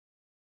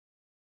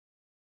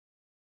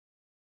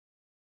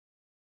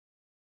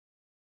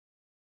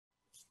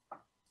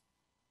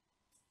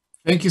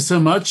Thank you so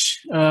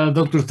much,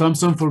 Dr.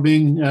 Thompson, for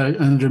being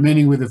and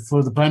remaining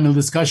for the panel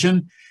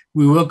discussion.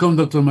 We welcome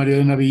Dr. Maria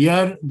Elena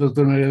Villar,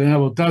 Dr. Maria Elena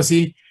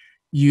Bottazzi.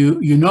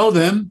 You know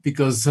them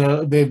because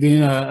they've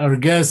been our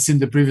guests in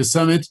the previous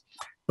summit,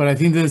 but I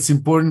think that it's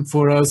important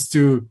for us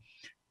to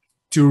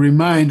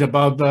remind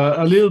about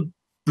a little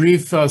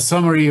brief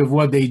summary of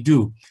what they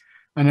do.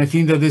 And I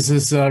think that this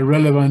is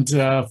relevant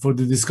for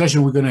the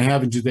discussion we're going to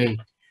have today.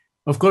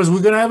 Of course,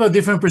 we're going to have a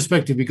different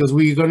perspective because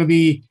we're going to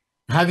be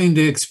having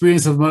the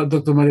experience of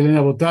Dr. Maria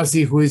Elena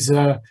Bottazzi, who is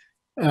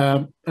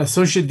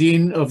Associate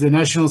Dean of the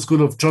National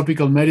School of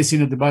Tropical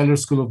Medicine at the Baylor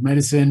School of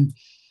Medicine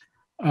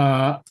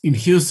in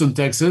Houston,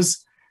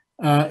 Texas.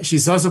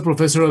 She's also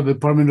professor of the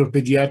Department of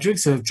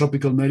Pediatrics and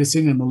Tropical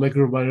Medicine and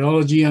Molecular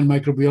Biology and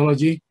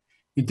Microbiology,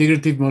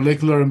 Integrative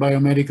Molecular and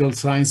Biomedical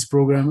Science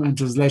Program, and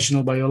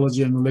Translational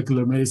Biology and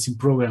Molecular Medicine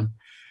Program.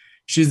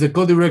 She's the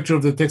co-director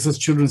of the Texas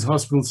Children's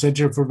Hospital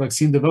Center for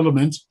Vaccine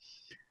Development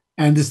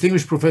and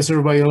distinguished professor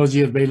of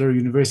biology at Baylor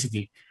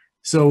University.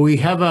 So we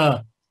have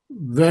a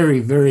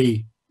very,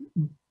 very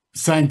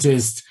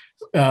scientist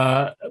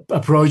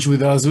approach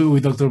with us,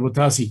 with Dr.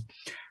 Bottazzi.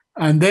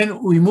 And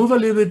then we move a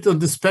little bit on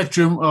the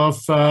spectrum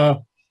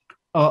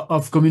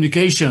of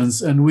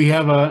communications, and we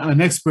have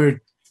an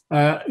expert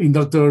in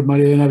Dr.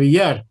 Maria Elena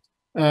Villar.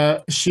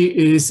 She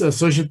is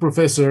associate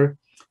professor,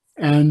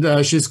 and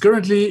she's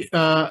currently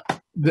a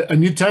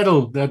new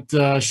title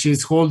that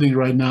she's holding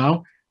right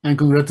now. And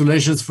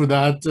congratulations for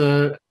that,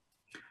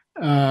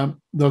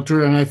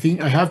 Doctor. And I think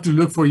I have to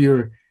look for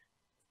your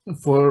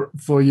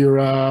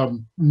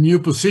new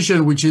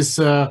position, which is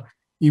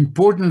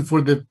important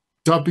for the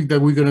topic that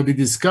we're going to be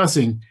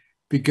discussing,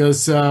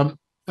 because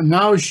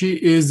now she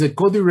is the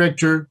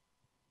co-director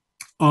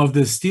of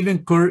the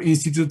Stephen Kerr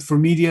Institute for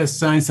Media,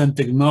 Science, and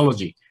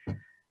Technology.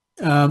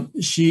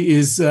 She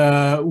is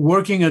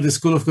working at the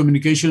School of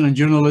Communication and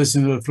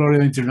Journalism at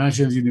Florida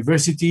International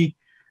University.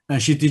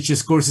 She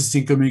teaches courses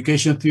in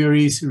communication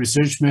theories,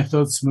 research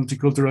methods,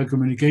 multicultural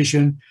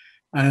communication,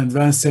 and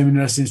advanced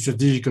seminars in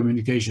strategic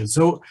communication.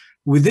 So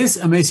with this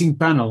amazing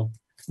panel,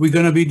 we're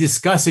going to be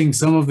discussing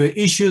some of the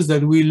issues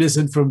that we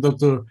listened from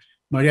Dr.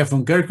 Maria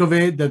von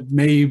Kerkhove that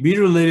may be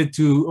related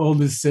to all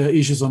these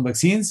issues on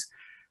vaccines.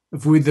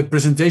 With the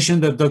presentation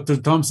that Dr.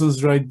 Thompson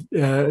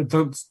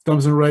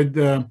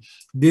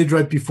did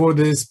right before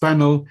this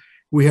panel,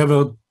 we have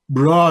a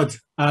broad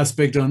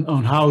aspect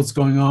on how it's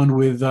going on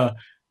with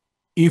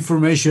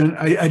information.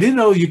 I didn't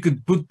know you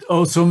could put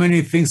so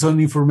many things on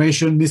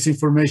information,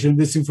 misinformation,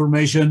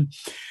 disinformation,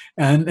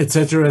 and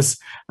etc.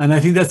 And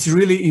I think that's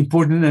really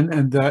important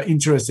and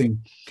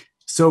interesting.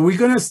 So we're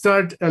going to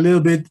start a little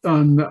bit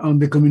on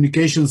the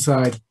communication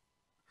side.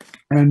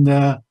 And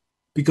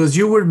because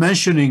you were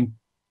mentioning,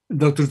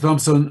 Dr.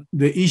 Thompson,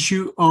 the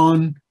issue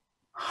on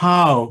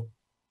how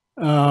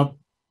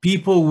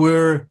people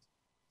were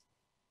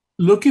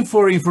looking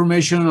for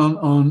information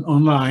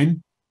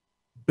online,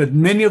 but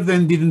many of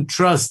them didn't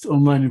trust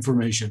online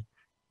information.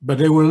 But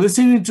they were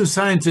listening to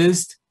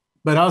scientists,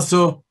 but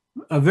also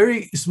a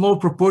very small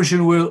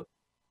proportion were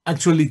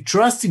actually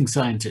trusting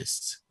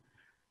scientists.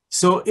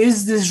 So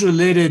is this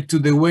related to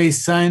the way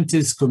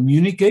scientists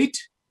communicate?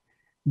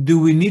 Do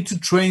we need to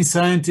train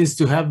scientists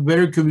to have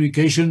better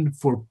communication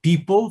for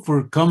people,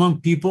 for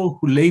common people,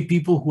 lay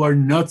people who are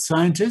not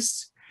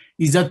scientists?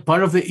 Is that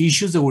part of the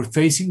issues that we're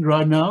facing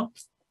right now?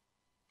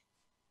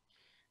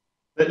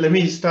 Let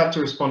me start to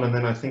respond, and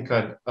then I think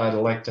I'd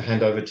like to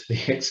hand over to the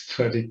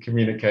expert in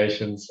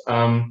communications.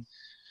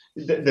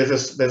 There's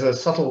a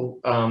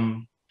subtle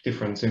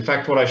difference. In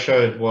fact, what I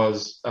showed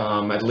was,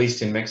 at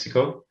least in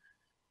Mexico,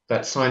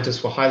 that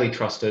scientists were highly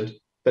trusted,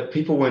 but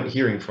people weren't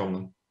hearing from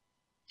them.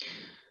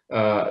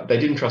 They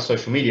didn't trust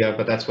social media,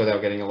 but that's where they were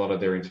getting a lot of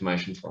their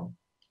information from.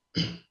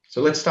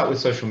 So let's start with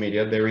social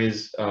media. There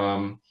is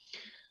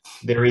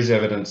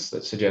evidence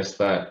that suggests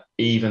that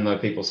even though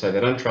people say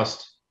they don't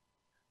trust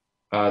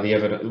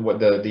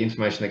the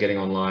information they're getting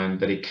online,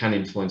 that it can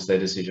influence their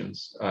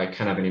decisions. It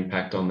can have an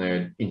impact on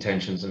their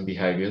intentions and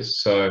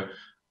behaviors. So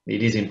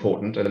it is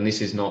important, and this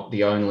is not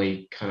the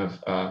only kind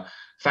of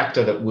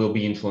factor that will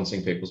be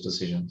influencing people's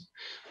decisions.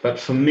 But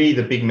for me,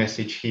 the big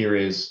message here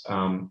is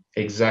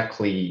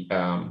exactly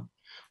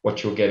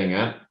what you're getting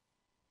at.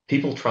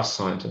 People trust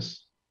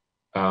scientists.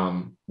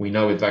 We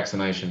know with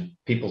vaccination,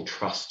 people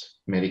trust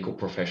medical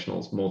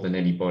professionals more than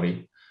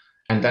anybody.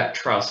 And that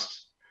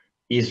trust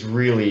is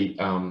really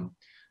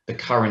the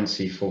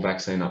currency for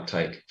vaccine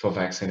uptake, for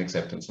vaccine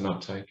acceptance and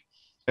uptake.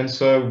 And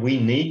so we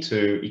need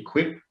to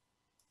equip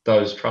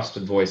those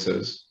trusted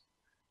voices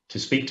to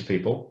speak to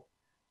people,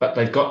 but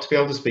they've got to be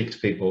able to speak to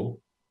people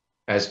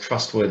as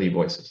trustworthy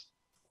voices.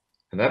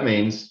 And that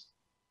means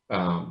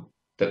that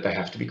they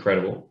have to be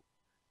credible,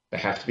 they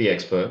have to be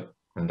expert,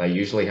 and they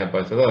usually have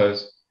both of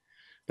those,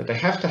 but they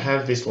have to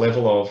have this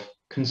level of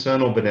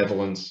concern or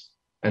benevolence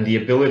and the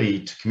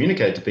ability to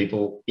communicate to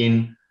people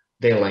in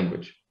their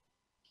language.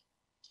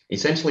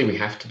 Essentially, we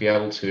have to be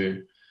able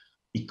to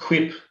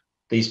equip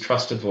these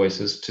trusted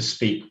voices to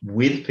speak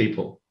with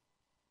people,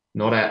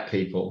 not at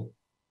people,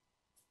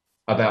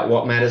 about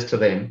what matters to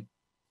them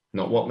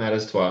not what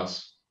matters to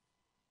us,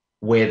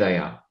 where they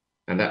are.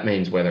 And that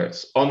means whether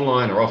it's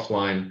online or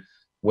offline,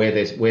 where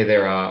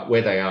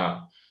they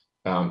are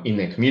in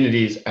their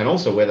communities, and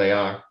also where they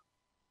are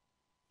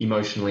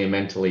emotionally and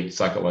mentally,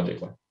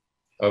 psychologically.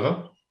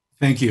 Over.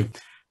 Thank you.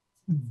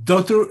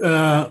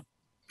 Dr.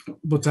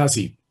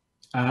 Bottazzi,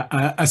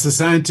 as a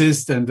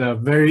scientist and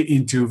very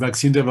into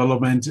vaccine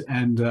development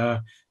and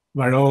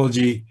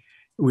virology,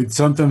 which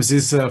sometimes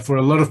is, for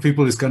a lot of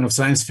people, is kind of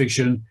science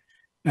fiction.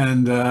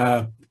 And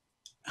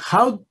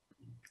how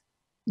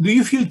do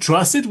you feel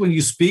trusted when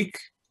you speak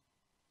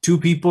to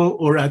people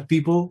or at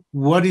people?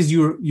 What is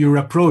your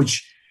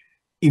approach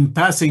in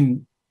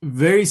passing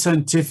very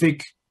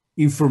scientific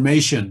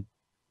information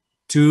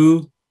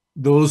to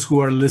those who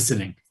are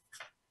listening?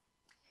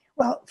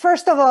 Well,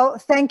 first of all,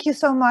 thank you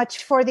so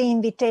much for the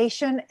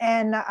invitation.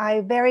 And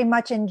I very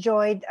much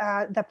enjoyed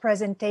the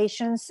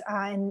presentations.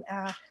 And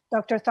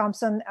Dr.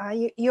 Thompson,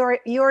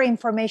 your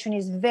information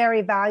is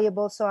very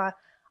valuable. So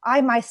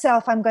I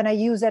myself, I'm going to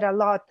use it a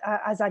lot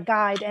as a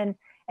guide.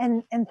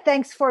 And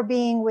thanks for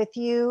being with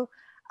you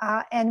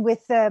and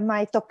with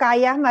my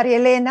tocaya, Maria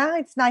Elena.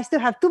 It's nice to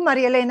have two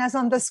Maria Elenas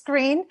on the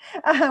screen,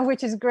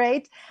 which is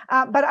great.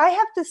 But I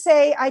have to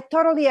say, I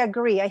totally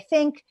agree. I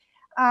think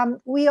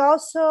we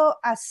also,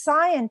 as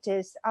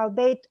scientists,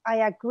 albeit I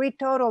agree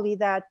totally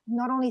that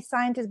not only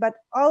scientists, but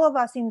all of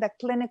us in the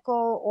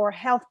clinical or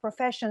health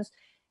professions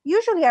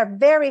usually are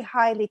very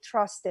highly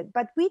trusted,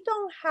 but we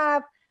don't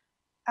have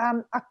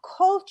a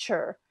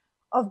culture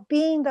of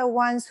being the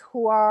ones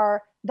who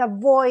are the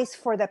voice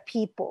for the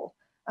people,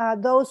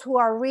 those who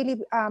are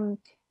really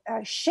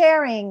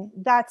sharing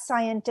that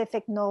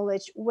scientific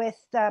knowledge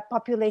with the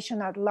population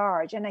at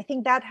large. And I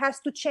think that has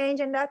to change,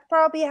 and that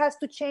probably has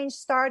to change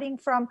starting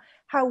from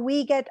how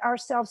we get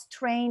ourselves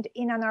trained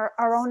in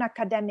our own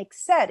academic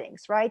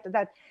settings, right?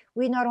 That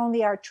we not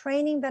only are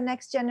training the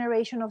next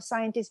generation of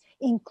scientists,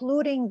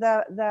 including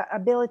the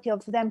ability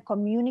of them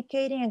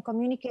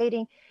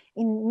communicating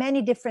in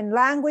many different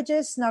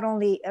languages, not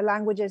only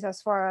languages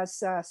as far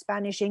as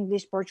Spanish,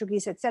 English,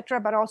 Portuguese,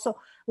 etc., but also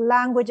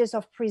languages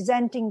of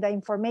presenting the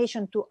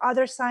information to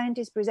other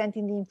scientists,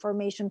 presenting the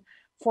information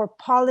for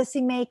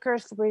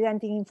policymakers, for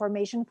presenting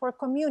information for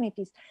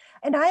communities.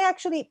 And I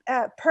actually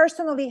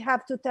personally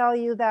have to tell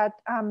you that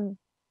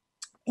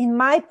in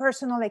my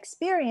personal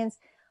experience,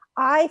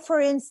 I, for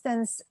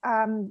instance,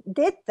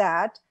 did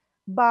that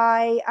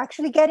by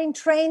actually getting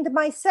trained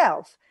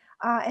myself.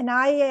 And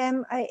I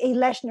am a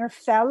Leshner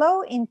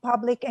Fellow in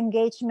Public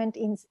Engagement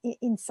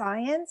in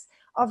Science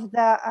of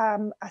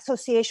the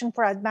Association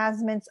for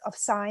Advancements of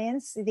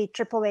Science, the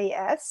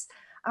AAAS.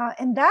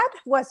 And that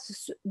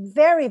was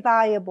very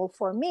valuable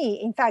for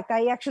me. In fact,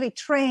 I actually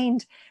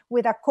trained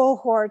with a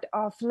cohort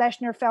of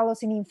Leshner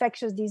Fellows in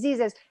infectious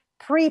diseases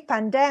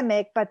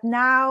pre-pandemic, but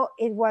now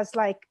it was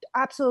like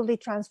absolutely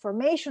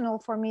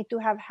transformational for me to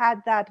have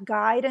had that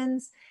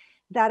guidance,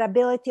 that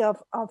ability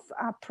of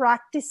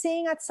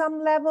practicing at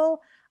some level,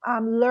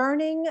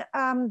 learning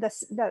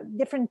the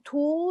different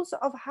tools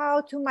of how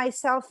to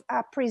myself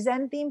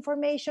present the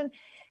information.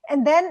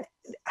 And then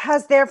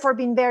has therefore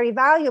been very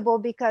valuable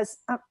because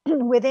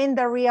within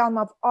the realm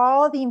of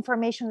all the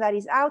information that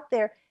is out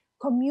there,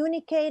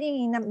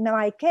 communicating in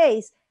my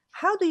case,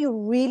 how do you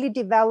really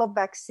develop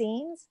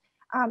vaccines?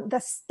 The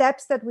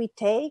steps that we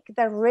take,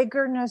 the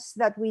rigorousness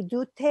that we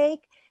do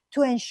take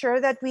to ensure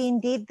that we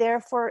indeed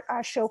therefore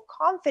show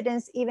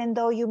confidence, even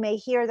though you may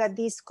hear that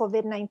these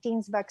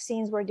COVID-19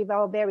 vaccines were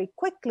developed very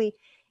quickly.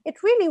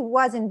 It really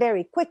wasn't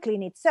very quickly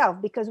in itself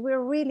because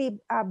we're really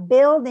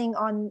building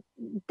on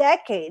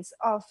decades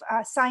of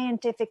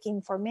scientific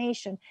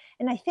information.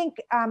 And I think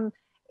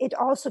it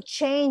also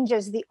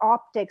changes the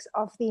optics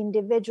of the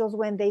individuals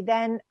when they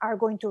then are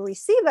going to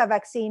receive a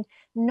vaccine,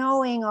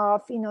 knowing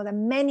of the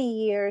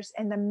many years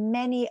and the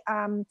many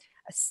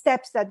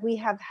steps that we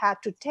have had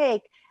to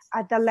take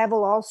at the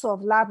level also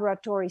of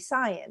laboratory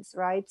science,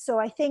 right? So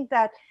I think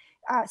that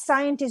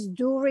scientists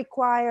do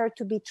require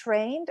to be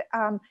trained.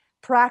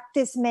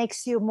 Practice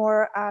makes you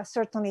more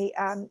certainly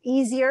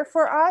easier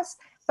for us,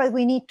 but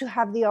we need to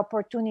have the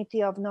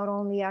opportunity of not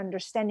only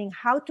understanding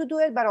how to do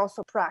it, but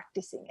also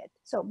practicing it.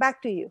 So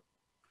back to you.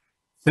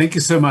 Thank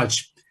you so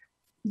much.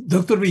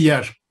 Dr.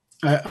 Villar,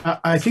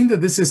 I think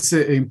that this is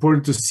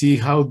important to see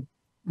how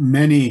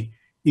many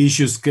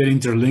issues get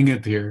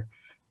interlinked here.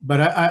 But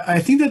I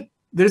think that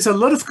there's a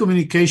lot of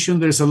communication,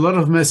 there's a lot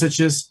of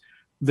messages,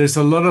 there's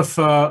a lot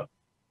of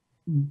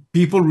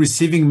people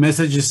receiving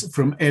messages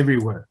from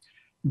everywhere.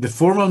 The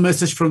formal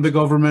message from the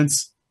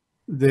governments,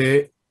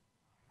 the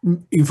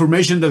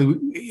information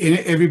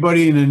that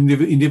everybody in an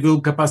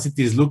individual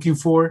capacity is looking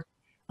for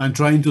and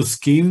trying to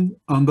skim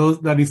on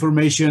that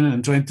information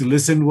and trying to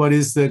listen what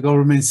is the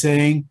government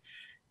saying.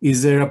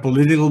 Is there a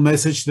political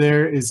message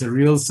there? Is a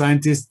real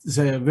scientist, is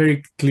a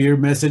very clear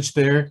message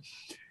there?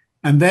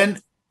 And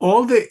then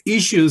all the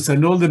issues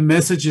and all the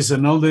messages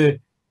and all the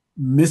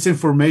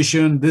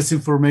misinformation,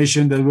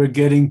 disinformation that we're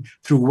getting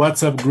through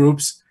WhatsApp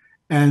groups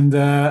and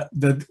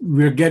that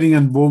we're getting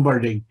and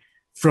bombarding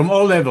from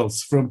all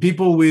levels, from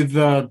people with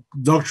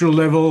doctoral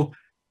level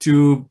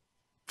to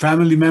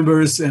family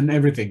members and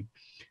everything.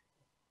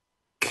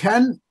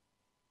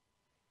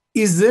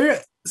 Is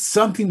there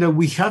something that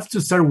we have to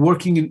start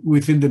working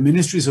within the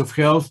ministries of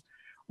health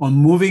on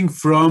moving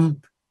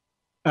from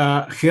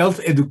health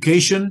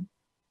education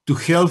to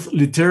health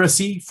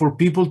literacy for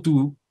people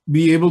to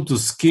be able to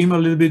skim a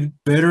little bit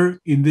better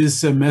in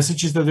these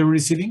messages that they're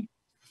receiving?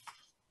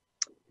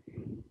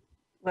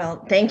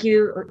 Well, thank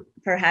you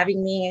for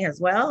having me as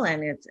well.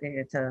 And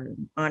it's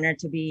an honor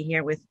to be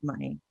here with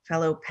my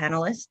fellow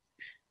panelists.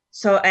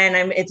 So,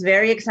 and it's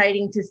very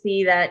exciting to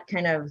see that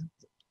kind of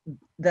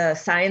the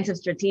science of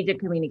strategic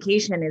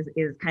communication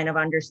is kind of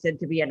understood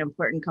to be an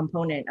important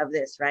component of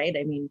this, right?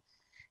 I mean,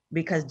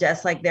 because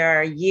just like there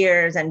are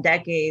years and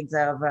decades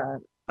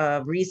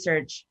of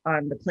research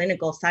on the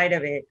clinical side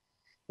of it,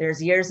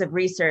 there's years of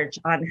research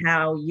on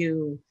how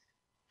you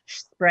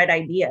spread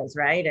ideas,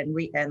 right?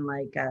 And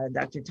like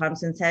Dr.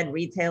 Thompson said,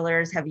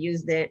 retailers have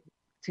used it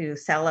to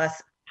sell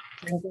us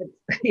trinkets,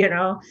 you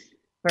know,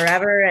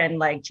 forever, and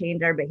like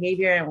change our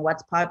behavior and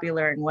what's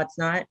popular and what's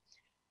not.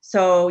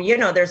 So, you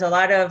know, there's a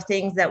lot of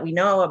things that we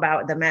know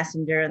about the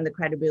messenger and the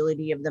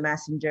credibility of the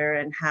messenger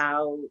and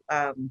how,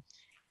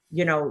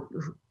 you know,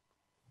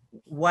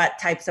 what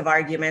types of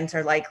arguments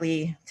are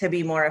likely to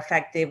be more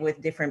effective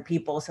with different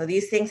people. So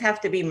these things have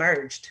to be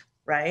merged,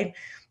 right?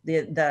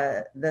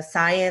 The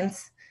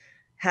science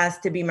has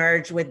to be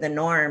merged with the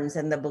norms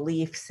and the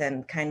beliefs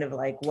and kind of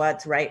like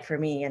what's right for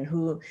me and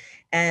who,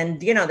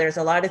 and, you know, there's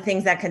a lot of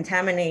things that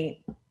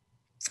contaminate,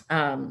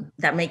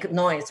 that make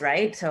noise,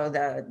 right? So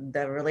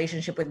the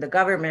relationship with the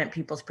government,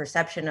 people's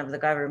perception of the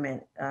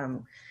government,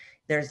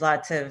 there's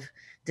lots of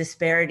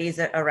disparities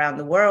around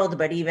the world,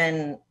 but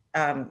even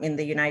in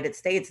the United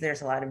States,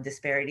 there's a lot of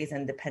disparities,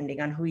 and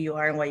depending on who you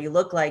are and what you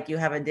look like, you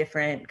have a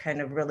different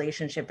kind of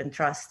relationship and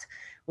trust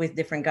with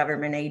different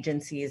government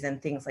agencies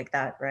and things like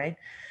that, right?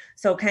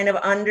 So kind of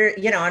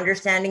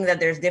understanding that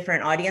there's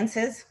different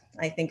audiences,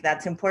 I think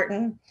that's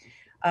important.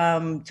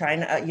 Trying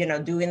to, you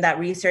know, doing that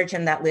research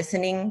and that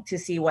listening to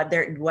see what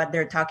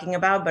they're talking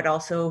about, but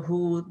also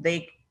who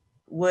they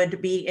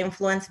would be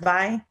influenced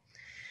by.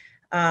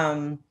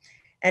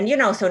 And, you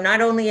know, so not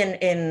only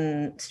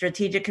in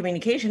strategic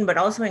communication, but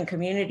also in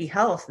community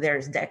health,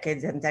 there's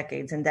decades and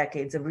decades and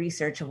decades of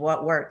research of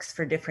what works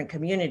for different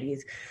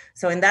communities.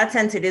 So in that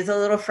sense, it is a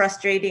little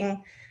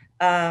frustrating,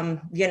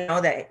 you know,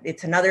 that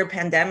it's another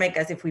pandemic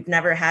as if we've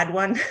never had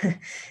one.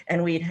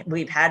 And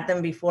we've had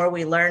them before.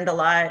 We learned a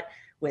lot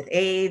with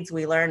AIDS.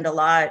 We learned a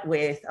lot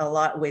with,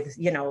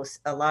 you know,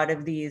 a lot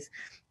of these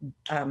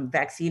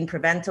vaccine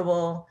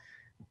preventable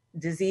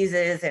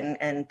diseases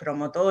and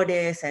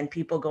promotores and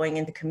people going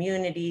into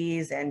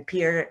communities and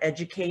peer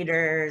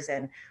educators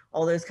and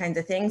all those kinds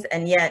of things.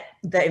 And yet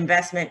the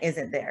investment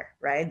isn't there,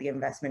 right? The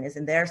investment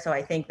isn't there. So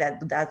I think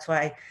that that's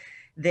why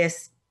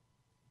this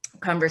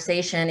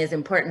conversation is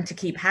important to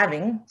keep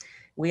having.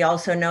 We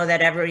also know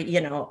that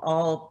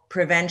all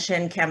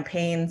prevention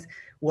campaigns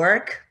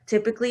work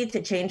typically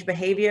to change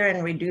behavior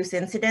and reduce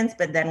incidence,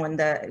 but then when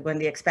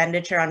the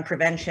expenditure on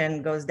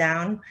prevention goes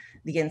down,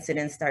 the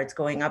incidence starts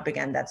going up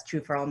again. That's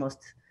true for almost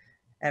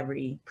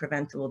every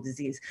preventable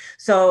disease.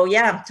 So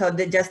yeah, so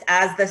just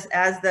as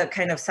the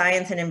kind of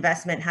science and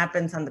investment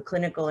happens on the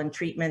clinical and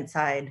treatment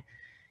side,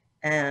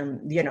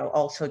 and you know,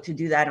 also to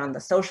do that on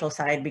the social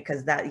side,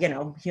 because that, you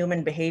know,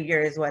 human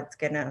behavior is what's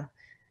gonna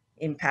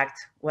impact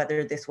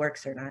whether this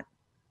works or not.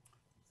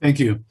 Thank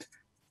you.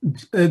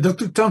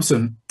 Dr.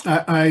 Thompson,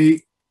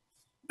 I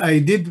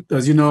did,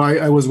 as you know,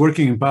 I was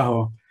working in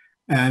Pajo,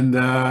 and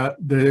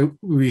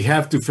we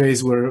have to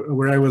face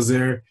where I was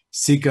there,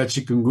 Zika,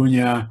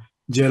 chikungunya,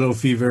 yellow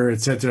fever,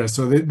 etc.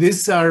 So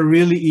these are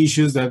really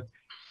issues that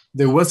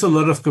there was a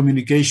lot of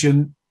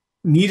communication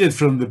needed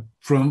from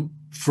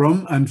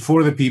and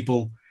for the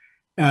people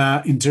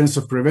in terms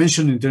of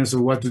prevention, in terms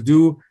of what to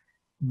do.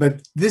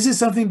 But this is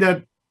something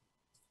that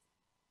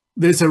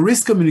there's a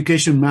risk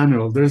communication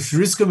manual, there's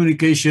risk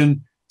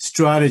communication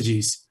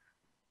strategies.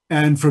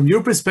 And from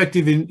your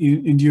perspective in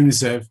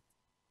UNICEF,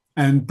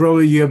 and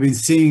probably you have been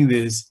seeing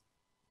this,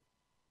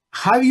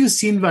 have you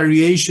seen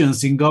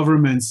variations in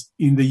governments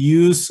in the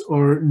use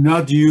or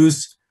not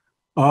use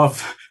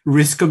of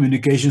risk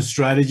communication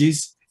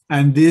strategies,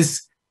 and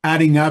this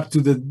adding up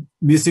to the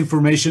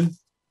misinformation?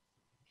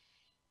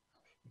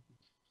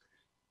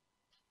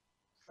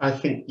 I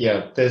think,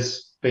 yeah,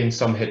 there's been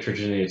some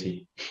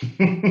heterogeneity.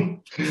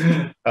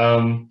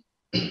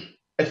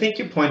 I think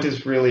your point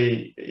is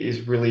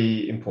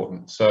really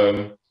important.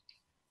 So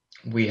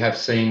we have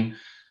seen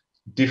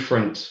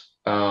different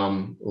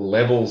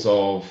levels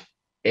of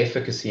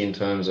efficacy in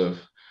terms of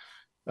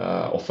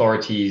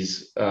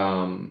authorities'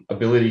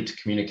 ability to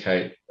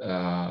communicate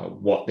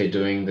what they're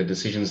doing, the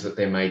decisions that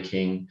they're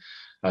making,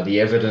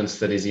 the evidence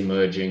that is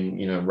emerging,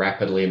 you know,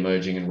 rapidly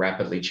emerging and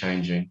rapidly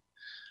changing.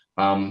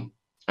 And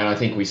I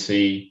think we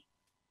see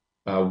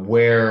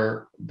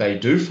where they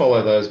do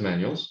follow those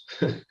manuals.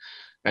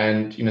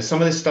 And, you know,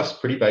 some of this stuff's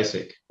pretty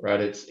basic,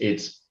 right?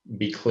 It's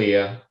be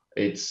clear,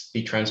 it's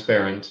be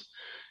transparent,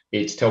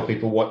 it's tell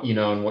people what you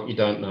know and what you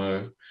don't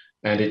know,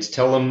 and it's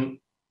tell them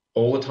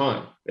all the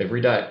time, every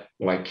day,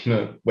 Like,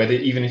 whether,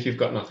 even if you've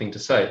got nothing to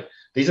say,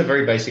 these are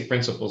very basic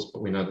principles,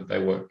 but we know that they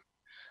work.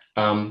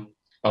 A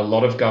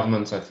lot of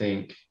governments, I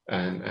think,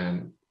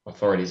 and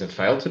authorities have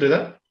failed to do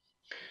that.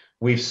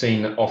 We've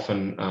seen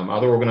often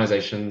other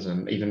organizations,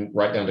 and even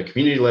right down to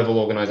community level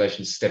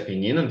organizations,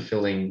 stepping in and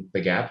filling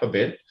the gap a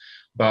bit.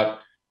 But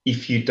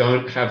if you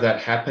don't have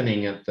that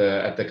happening at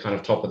the kind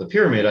of top of the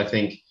pyramid, I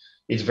think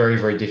it's very,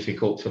 very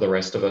difficult for the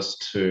rest of us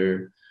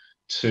to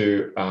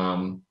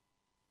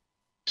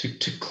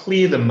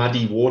clear the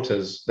muddy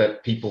waters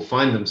that people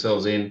find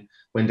themselves in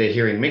when they're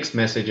hearing mixed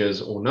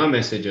messages or no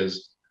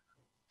messages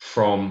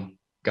from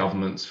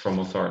governments, from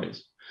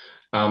authorities.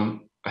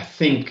 I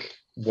think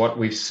what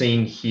we've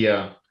seen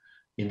here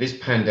in this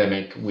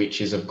pandemic, which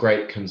is of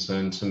great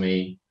concern to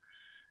me,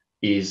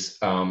 is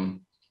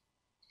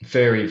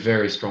very,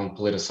 very strong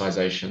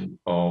politicization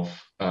of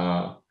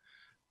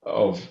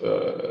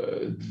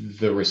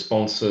the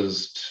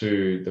responses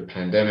to the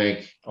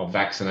pandemic, of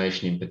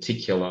vaccination in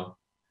particular.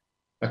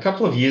 A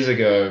couple of years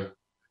ago,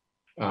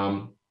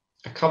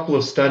 a couple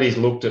of studies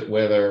looked at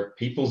whether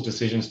people's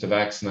decisions to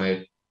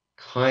vaccinate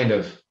kind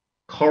of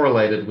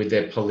correlated with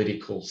their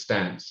political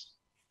stance.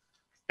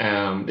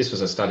 This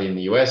was a study in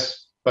the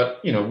US, but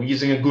we're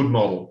using a good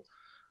model,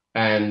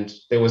 and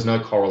there was no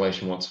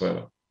correlation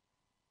whatsoever.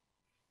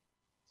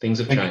 Things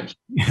have changed.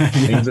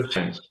 Things have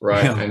changed,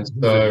 right? Yeah. And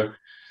so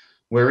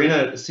we're in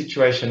a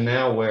situation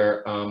now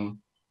where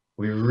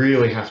we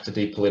really have to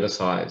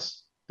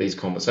depoliticize these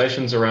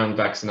conversations around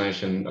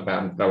vaccination,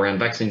 around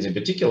vaccines in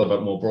particular,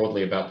 but more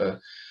broadly about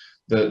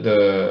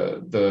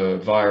the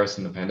virus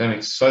and the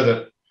pandemic, so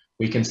that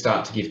we can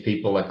start to give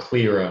people a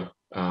clearer,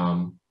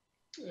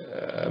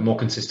 more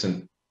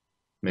consistent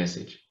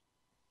message.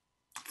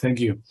 Thank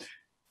you.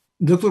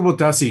 Dr.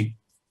 Bottasi,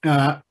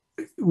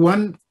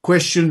 one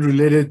question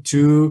related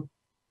to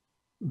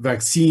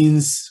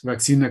vaccines,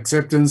 vaccine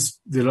acceptance,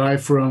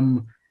 derived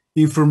from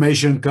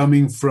information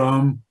coming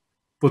from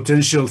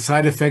potential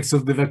side effects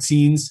of the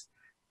vaccines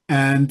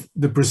and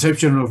the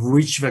perception of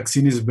which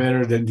vaccine is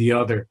better than the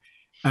other,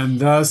 and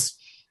thus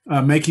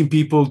making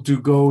people to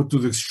go to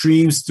the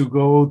extremes, to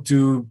go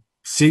to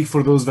seek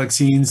for those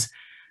vaccines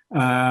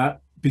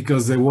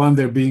because the one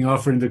they're being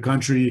offered in the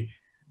country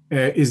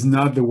is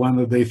not the one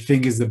that they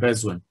think is the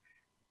best one.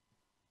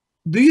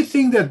 Do you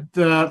think that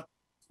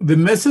the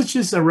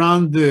messages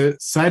around the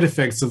side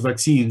effects of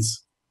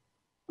vaccines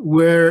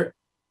were,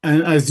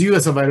 and as you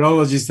as a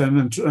virologist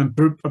and a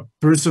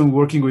person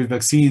working with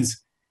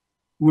vaccines,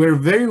 were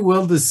very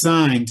well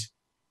designed,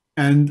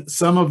 and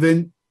some of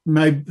them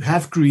might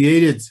have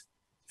created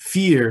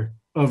fear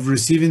of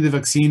receiving the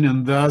vaccine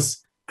and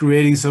thus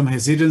creating some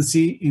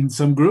hesitancy in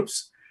some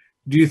groups?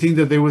 Do you think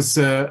that there was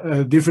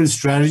a different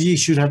strategy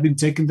should have been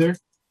taken there?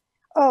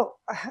 Oh,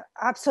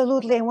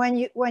 absolutely.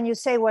 And when you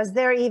say, was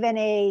there even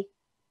a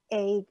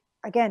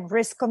again,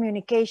 risk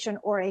communication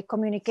or a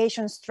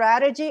communication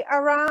strategy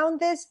around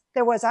this?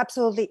 There was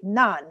absolutely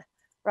none,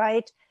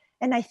 right?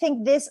 And I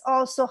think this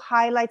also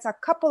highlights a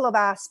couple of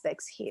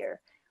aspects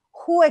here.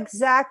 Who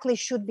exactly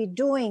should be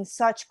doing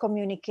such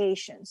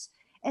communications?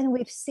 And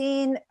we've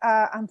seen,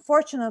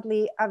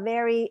 unfortunately,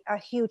 a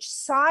huge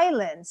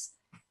silence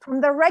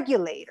from the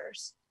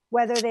regulators,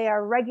 whether they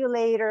are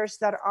regulators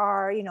that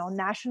are,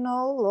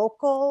 national,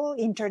 local,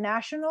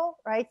 international,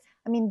 right?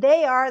 I mean,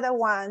 they are the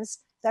ones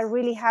that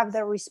really have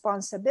the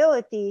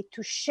responsibility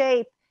to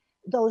shape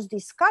those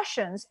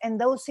discussions and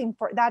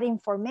that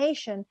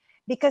information,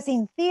 because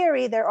in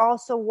theory, they're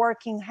also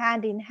working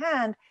hand in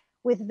hand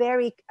with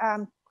very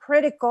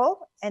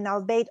critical, and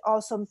albeit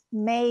also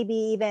maybe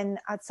even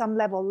at some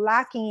level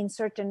lacking in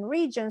certain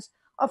regions,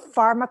 of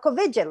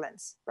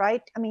pharmacovigilance,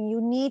 right? I mean,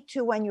 you need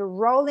to, when you're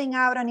rolling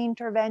out an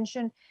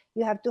intervention,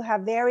 you have to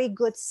have very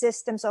good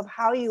systems of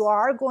how you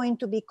are going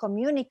to be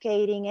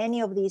communicating any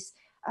of these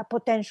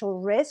potential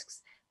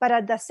risks. But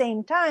at the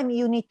same time,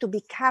 you need to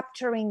be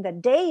capturing the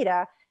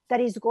data that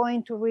is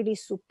going to really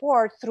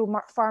support through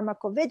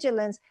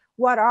pharmacovigilance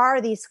what are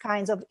these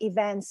kinds of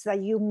events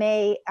that you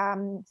may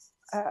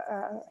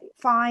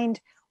find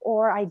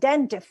or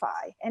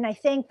identify. And I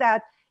think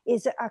that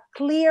is a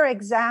clear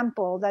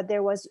example that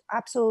there was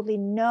absolutely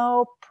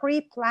no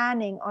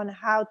pre-planning on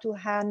how to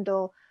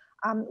handle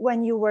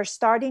when you were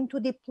starting to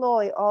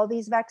deploy all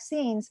these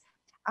vaccines,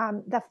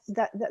 the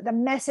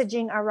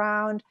messaging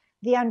around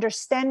the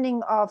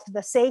understanding of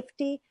the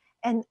safety,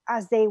 and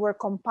as they were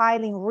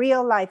compiling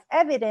real life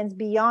evidence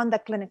beyond the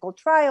clinical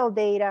trial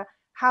data,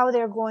 how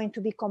they're going to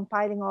be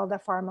compiling all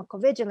the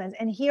pharmacovigilance.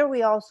 And here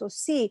we also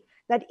see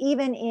that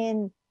even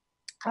in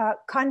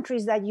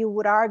countries that you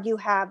would argue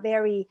have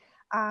very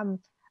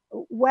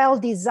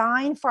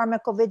well-designed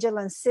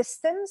pharmacovigilance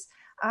systems,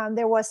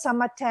 there was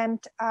some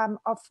attempt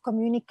of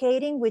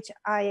communicating, which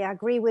I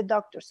agree with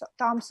Dr.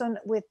 Thompson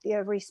with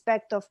the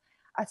respect of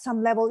at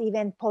some level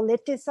even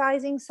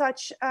politicizing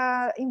such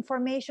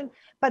information.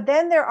 But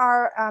then there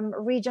are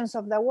regions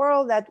of the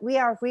world that we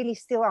are really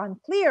still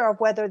unclear of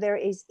whether there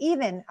is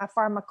even a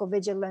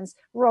pharmacovigilance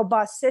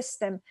robust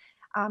system.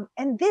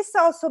 And this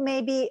also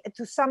maybe,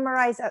 to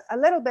summarize a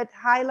little bit,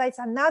 highlights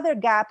another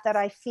gap that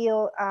I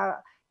feel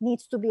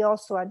needs to be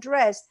also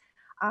addressed.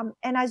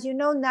 And as you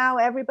know, now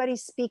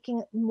everybody's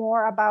speaking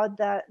more about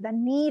the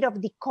need of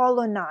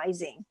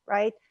decolonizing,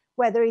 right?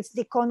 Whether it's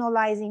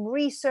decolonizing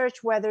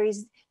research, whether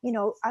it's,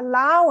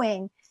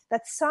 allowing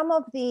that some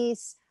of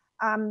these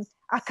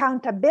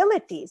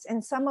accountabilities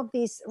and some of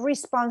these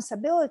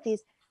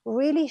responsibilities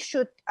really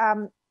should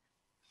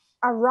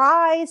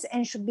arise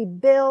and should be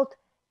built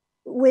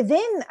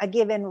within a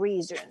given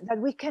region, that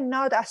we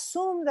cannot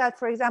assume that,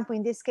 for example,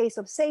 in this case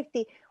of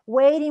safety,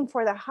 waiting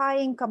for the high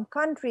income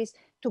countries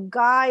to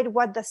guide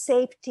what the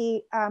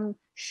safety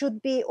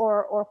should be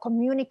or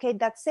communicate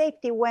that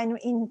safety, when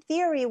in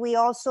theory we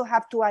also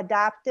have to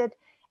adapt it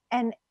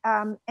and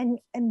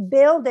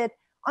build it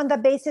on the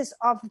basis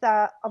of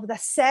the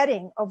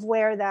setting of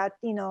where that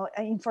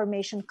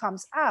information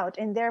comes out.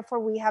 And therefore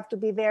we have to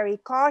be very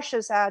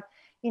cautious at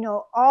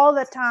all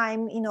the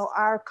time,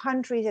 our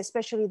countries,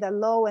 especially the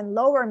low and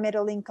lower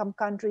middle income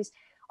countries,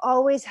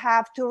 always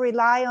have to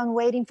rely on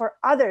waiting for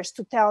others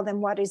to tell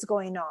them what is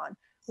going on,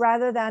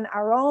 rather than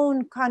our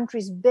own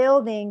countries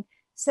building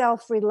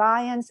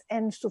self-reliance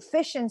and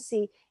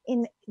sufficiency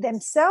in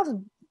themselves,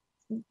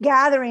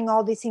 gathering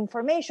all this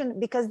information,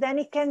 because then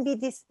it can be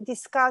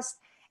discussed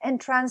and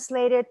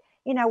translated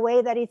in a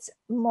way that it's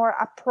more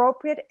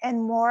appropriate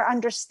and more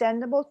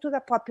understandable to the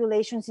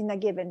populations in a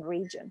given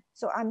region.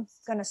 So I'm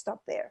going to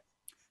stop there.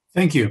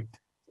 Thank you.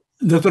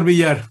 Dr.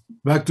 Villar,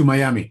 back to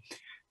Miami.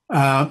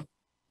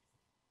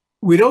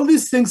 With all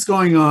these things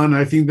going on,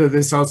 I think that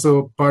there's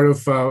also part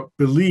of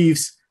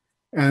beliefs,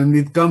 and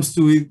it comes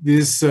to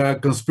this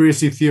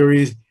conspiracy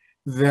theory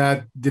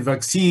that the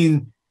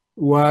vaccine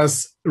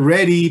was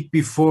ready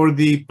before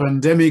the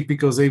pandemic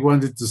because they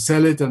wanted to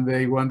sell it and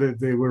they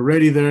were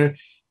ready there.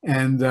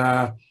 And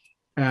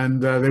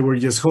they were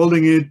just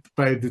holding it.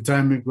 By the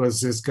time it was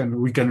just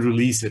we can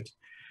release it.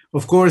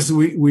 Of course,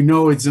 we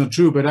know it's not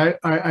true, but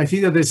I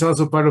think that there's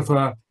also part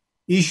of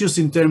issues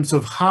in terms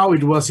of how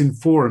it was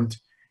informed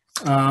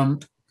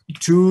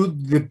to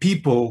the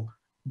people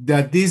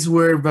that these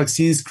were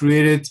vaccines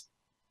created,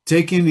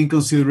 taking in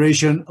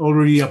consideration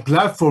already a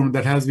platform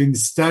that has been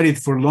studied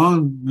for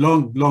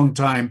long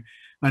time,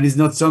 and is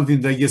not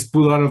something that just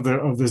pulled out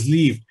of the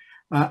sleeve.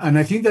 And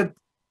I think that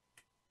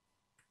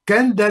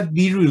can that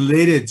be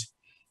related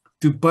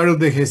to part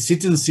of the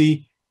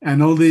hesitancy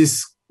and all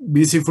this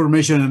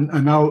misinformation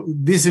and now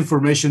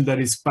disinformation that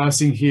is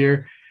passing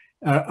here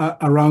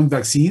around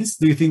vaccines?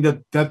 Do you think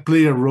that that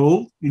played a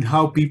role in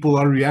how people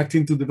are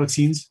reacting to the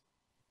vaccines?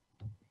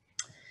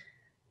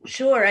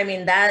 Sure. I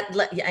mean,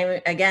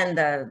 again,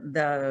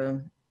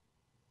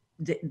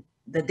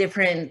 the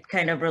different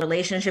kind of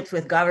relationships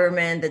with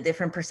government, the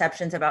different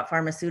perceptions about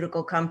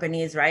pharmaceutical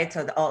companies, right?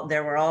 So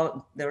there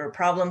were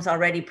problems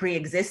already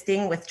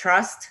pre-existing with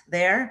trust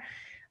there.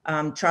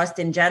 Trust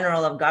in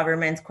general of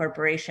governments,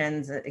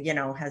 corporations,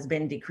 has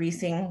been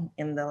decreasing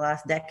in the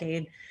last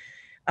decade.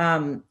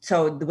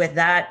 So with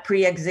that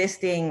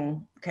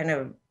pre-existing kind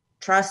of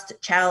trust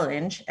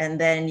challenge, and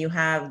then you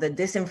have the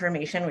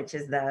disinformation, which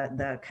is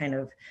the kind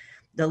of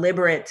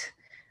deliberate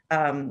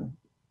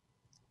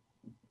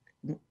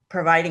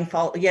providing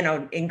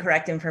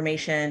incorrect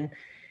information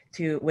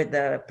with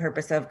the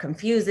purpose of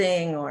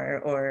confusing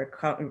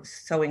or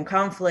sowing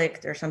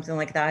conflict or something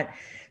like that.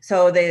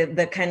 So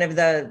the kind of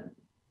the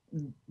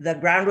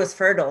ground was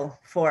fertile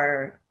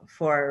for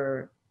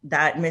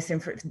that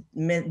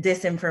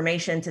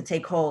disinformation to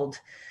take hold.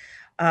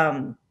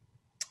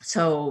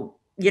 So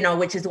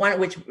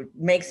which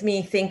makes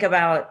me think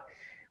about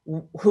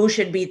who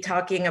should be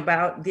talking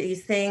about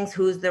these things,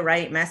 who's the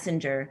right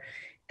messenger.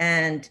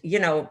 And,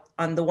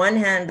 on the one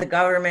hand, the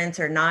governments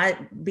are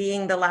not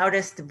being the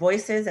loudest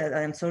voices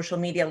on social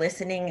media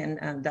listening.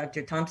 And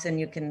Dr. Thompson,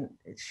 you can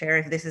share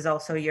if this is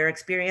also your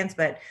experience,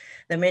 but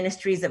the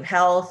ministries of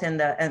health and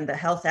the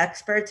health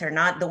experts are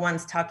not the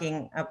ones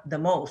talking the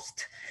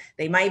most.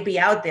 They might be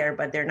out there,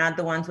 but they're not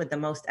the ones with the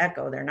most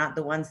echo. They're not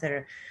the ones that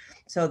are.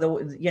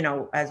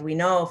 So as we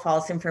know,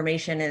 false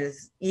information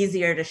is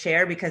easier to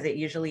share because it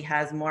usually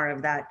has more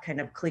of that kind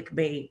of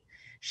clickbait,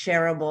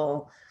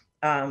 shareable,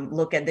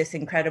 look at this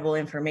incredible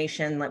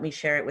information, let me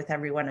share it with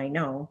everyone I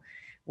know,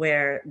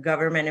 where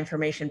government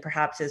information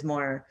perhaps is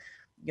more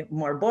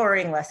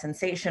boring, less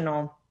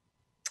sensational.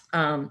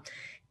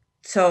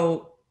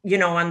 So,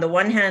 on the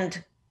one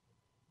hand,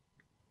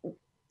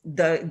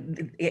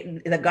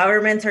 the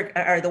governments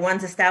are the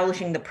ones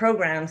establishing the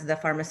programs, the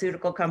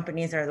pharmaceutical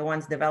companies are the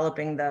ones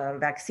developing the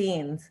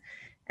vaccines,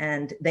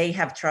 and they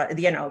have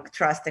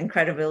trust and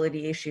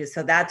credibility issues.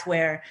 So that's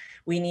where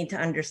we need to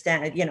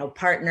understand,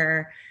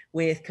 partner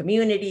with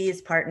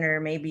communities, partner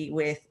maybe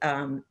with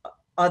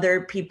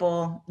other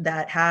people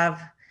that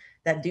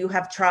do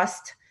have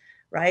trust,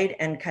 right?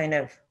 And kind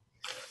of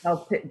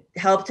help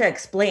to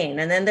explain.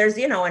 And then there's,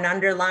 an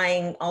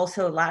underlying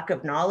also lack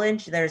of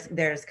knowledge.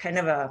 There's kind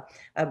of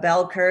a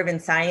bell curve in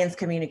science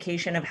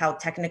communication of how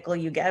technical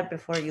you get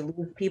before you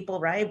lose people,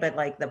 right? But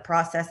like the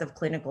process of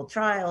clinical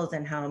trials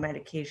and how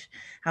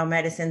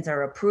medicines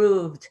are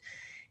approved,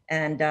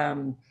 and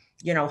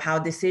how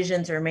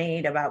decisions are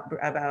made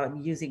about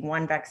using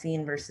one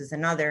vaccine versus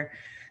another.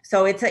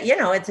 So it's a, you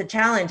know, it's a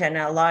challenge, and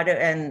a lot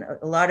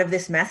of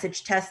this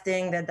message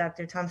testing that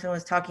Dr. Thompson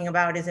was talking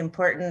about is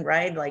important,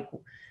 right? Like,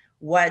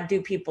 what do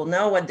people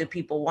know? What do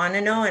people want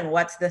to know? And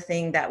what's the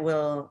thing that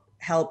will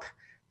help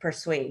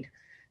persuade?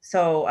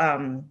 So,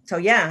 so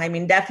yeah, I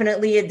mean,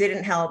 definitely it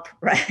didn't help,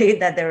 right?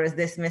 That there was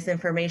this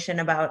misinformation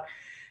about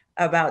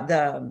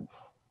the,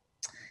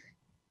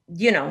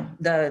 you know,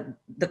 the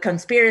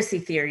conspiracy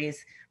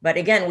theories. But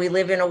again, we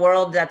live in a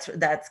world that's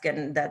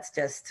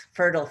just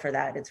fertile for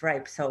that. It's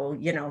ripe. So,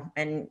 you know,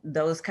 and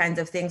those kinds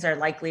of things are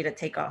likely to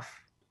take off.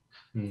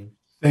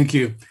 Thank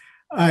you.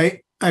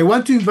 I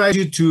want to invite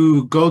you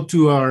to go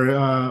to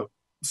our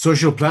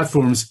social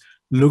platforms,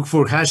 look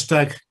for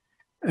hashtag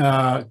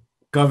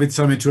COVID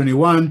Summit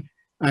 21,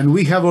 and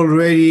we have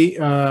already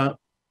the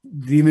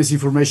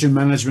misinformation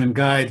management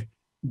guide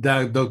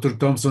that Dr.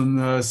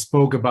 Thompson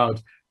spoke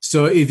about.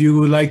 So if you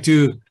would like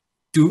to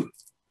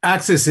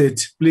access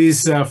it,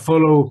 please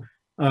follow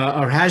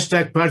our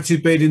hashtag,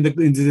 participate in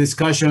the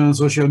discussion on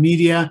social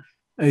media.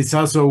 It's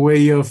also a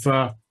way of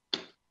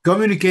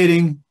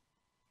communicating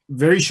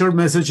very short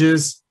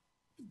messages,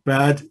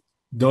 but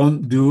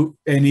don't do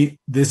any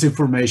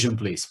disinformation,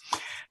 please.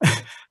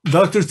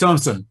 Dr.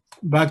 Thompson,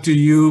 back to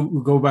you.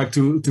 We'll go back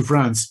to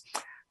France.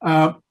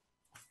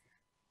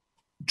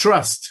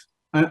 Trust,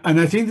 and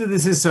I think that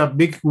this is a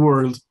big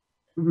word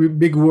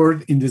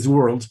in this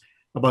world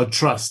about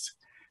trust.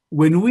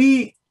 When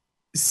we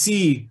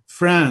see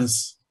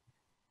France,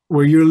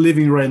 where you're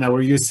living right now,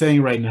 where you're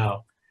staying right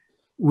now,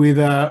 with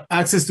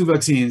access to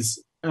vaccines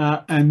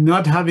and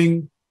not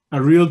having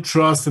a real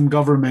trust in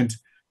government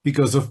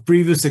because of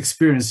previous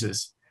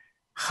experiences,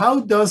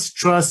 how does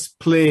trust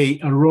play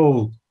a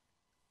role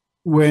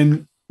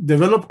when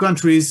developed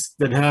countries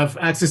that have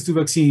access to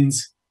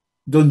vaccines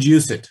don't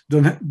use it,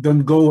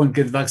 don't go and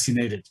get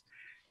vaccinated,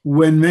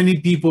 when many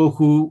people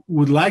who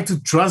would like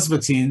to trust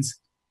vaccines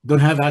don't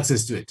have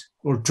access to it,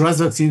 or trust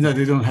vaccines that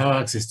they don't have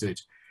access to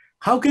it?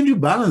 How can you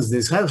balance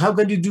this? How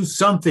can you do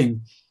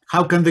something?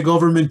 How can the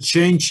government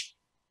change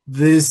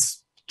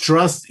this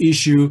trust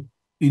issue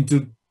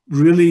into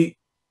really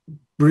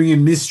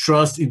bringing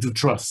mistrust into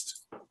trust?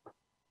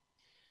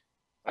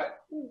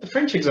 The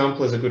French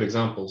example is a good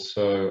example.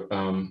 So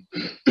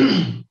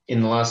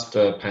in the last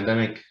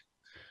pandemic,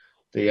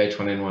 the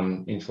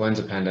H1N1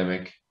 influenza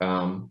pandemic,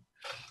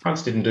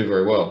 France didn't do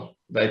very well.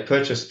 They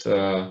purchased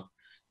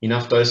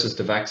enough doses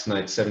to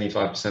vaccinate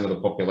 75% of the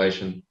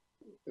population,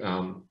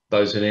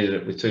 those who needed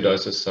it with 2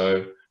 doses.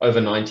 So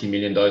over 90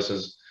 million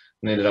doses,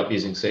 and ended up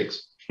using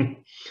 6.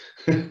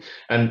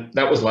 And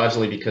that was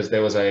largely because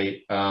there was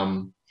a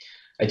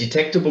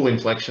detectable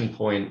inflection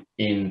point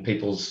in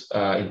people's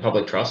in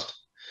public trust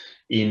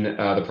in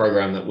the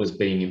program that was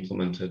being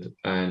implemented,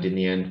 and in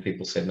the end,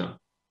 people said no.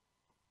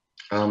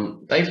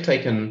 They've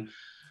taken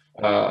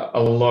a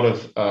lot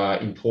of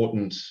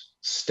important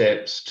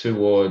steps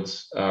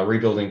towards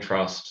rebuilding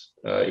trust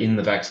in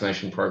the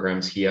vaccination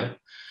programs here.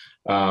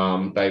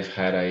 They've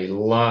had a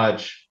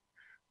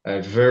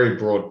very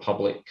broad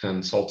public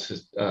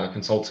consultation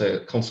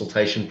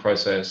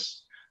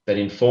process that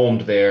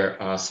informed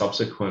their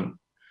subsequent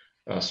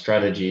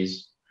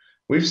strategies.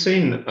 We've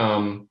seen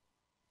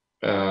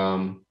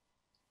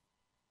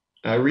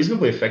a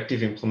reasonably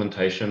effective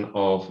implementation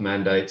of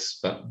mandates,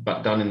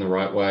 but done in the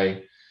right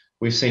way.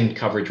 We've seen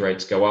coverage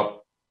rates go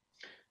up,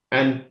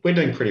 and we're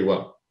doing pretty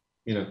well.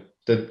 You know,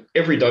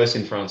 every dose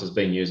in France is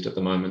being used at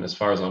the moment, as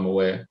far as I'm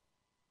aware.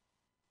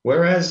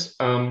 Whereas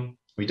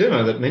we do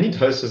know that many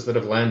doses that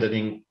have landed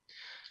in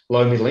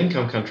low middle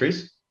income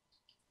countries,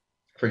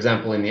 for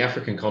example, in the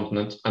African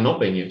continent, are not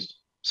being used.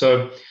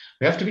 So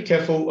we have to be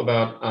careful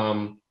about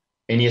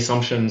any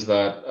assumptions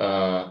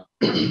that,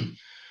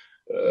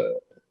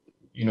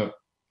 you know,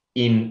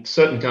 in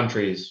certain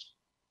countries,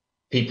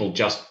 people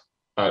just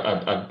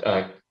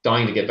are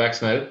dying to get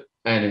vaccinated,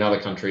 and in other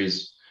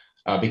countries,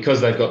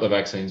 because they've got the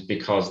vaccines,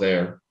 because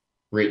they're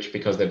rich,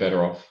 because they're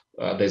better off,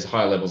 there's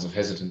higher levels of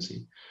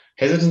hesitancy.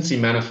 Hesitancy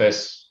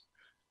manifests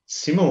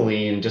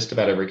similarly in just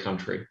about every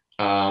country.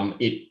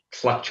 It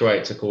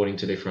fluctuates according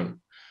to different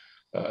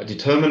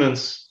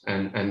determinants,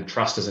 and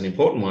trust is an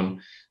important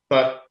one.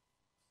 But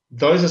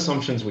those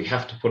assumptions we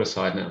have to put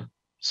aside now.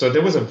 So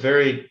there was a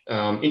very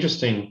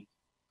interesting,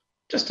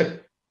 just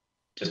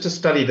a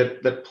study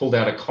that pulled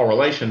out a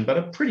correlation, but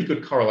a pretty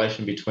good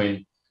correlation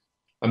between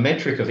a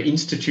metric of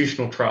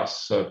institutional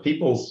trust, so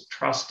people's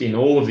trust in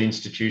all of the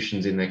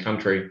institutions in their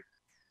country,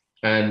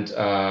 and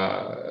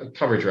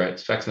coverage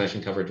rates,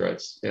 vaccination coverage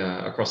rates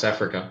across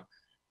Africa.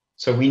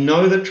 So we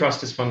know that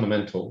trust is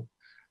fundamental.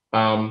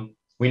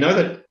 We know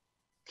that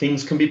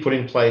things can be put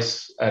in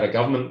place at a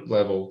government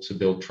level to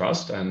build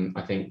trust, and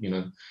I think, you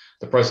know,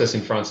 the process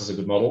in France is a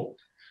good model.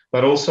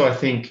 But also, I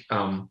think,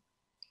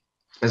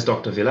 as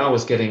Dr. Villar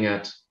was getting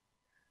at,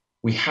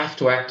 we have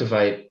to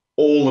activate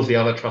all of the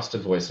other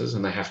trusted voices,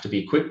 and they have to be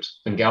equipped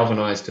and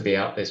galvanized to be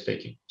out there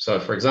speaking. So,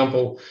 for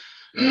example,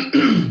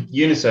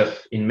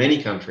 UNICEF in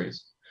many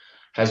countries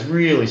has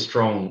really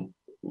strong,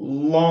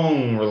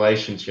 long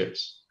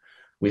relationships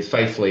with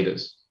faith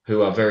leaders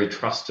who are very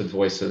trusted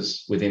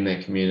voices within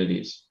their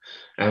communities.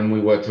 And we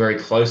work very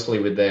closely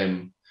with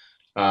them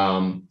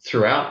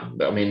throughout,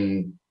 I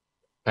mean,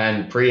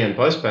 pre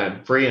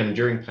and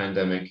during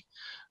pandemic,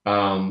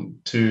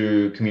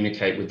 to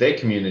communicate with their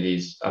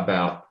communities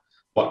about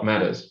what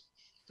matters.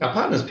 Our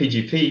partners,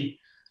 PGP,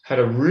 had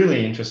a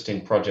really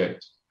interesting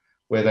project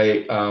where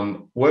they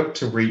worked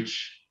to reach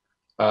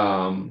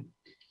poorly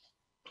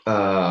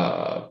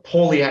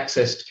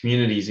accessed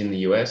communities in the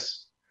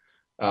US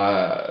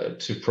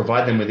to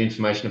provide them with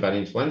information about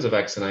influenza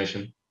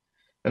vaccination.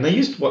 And they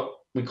used what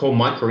we call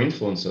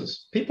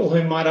micro-influencers, people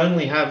who might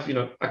only have, you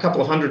know, a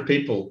couple of hundred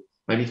people,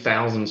 maybe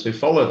thousands who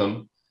follow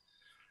them.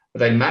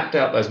 They mapped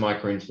out those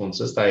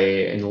micro-influencers,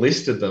 they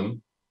enlisted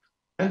them,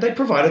 and they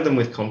provided them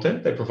with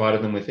content, they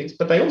provided them with things,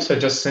 but they also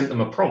just sent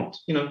them a prompt.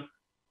 You know,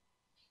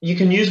 you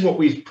can use what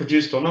we've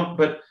produced or not,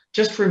 but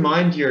just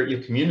remind your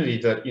community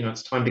that, you know,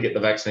 it's time to get the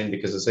vaccine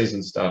because the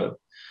season started.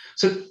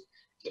 So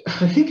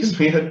I think, as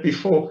we heard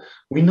before,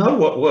 we know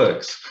what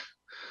works.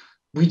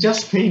 We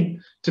just need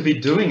to be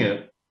doing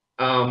it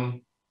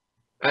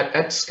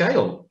at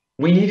scale.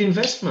 We need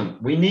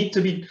investment. We need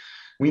to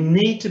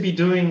be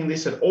doing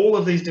this at all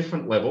of these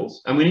different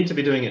levels, and we need to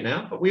be doing it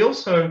now. But we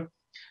also,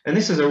 and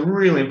this is a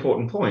really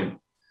important point,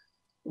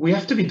 we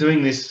have to be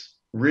doing this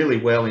really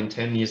well in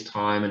 10 years'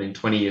 time and in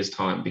 20 years'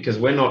 time, because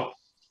we're not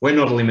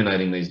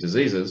eliminating these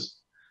diseases.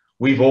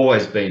 We've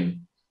always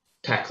been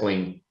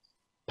tackling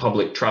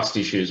public trust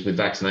issues with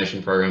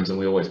vaccination programs, and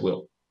we always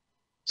will.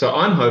 So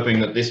I'm hoping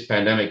that this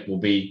pandemic will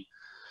be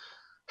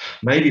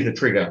maybe the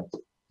trigger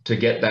to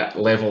get that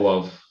level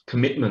of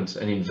commitment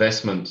and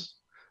investment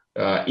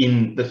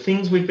in the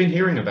things we've been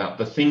hearing about,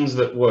 the things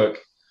that work,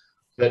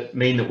 that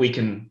mean that we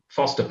can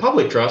foster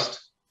public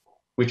trust,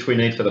 which we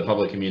need for the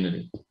public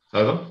immunity.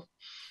 Over.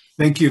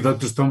 Thank you,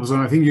 Dr. Thompson.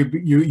 I think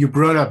you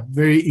brought up a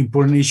very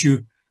important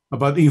issue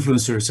about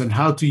influencers and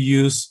how to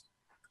use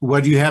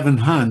what you have in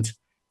hand.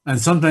 And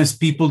sometimes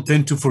people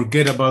tend to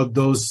forget about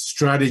those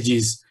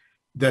strategies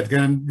that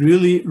can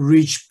really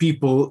reach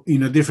people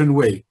in a different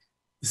way,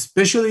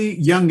 especially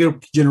younger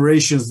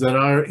generations that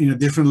are in a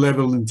different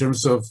level in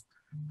terms of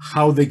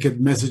how they get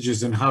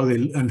messages and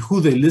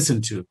who they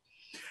listen to.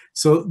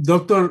 So,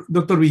 Dr.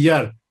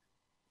 Villar,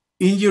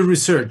 in your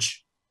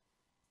research,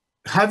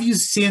 have you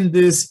seen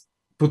this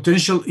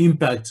potential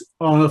impact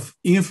of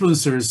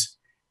influencers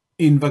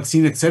in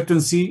vaccine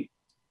acceptancy?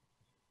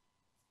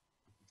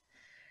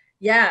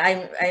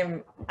 Yeah,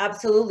 I'm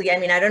absolutely. I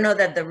mean, I don't know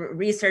that the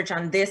research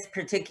on this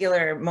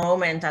particular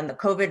moment on the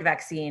COVID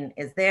vaccine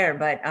is there,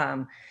 but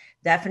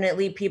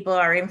definitely people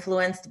are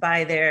influenced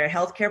by their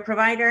healthcare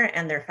provider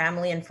and their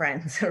family and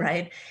friends,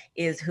 right?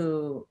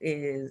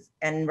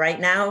 And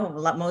right now, a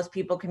lot of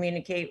people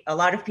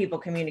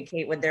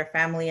communicate with their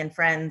family and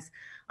friends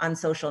on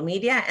social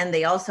media, and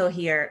they also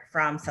hear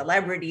from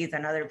celebrities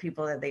and other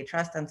people that they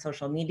trust on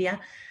social media.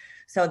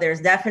 So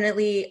there's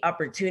definitely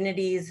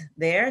opportunities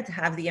there to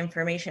have the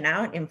information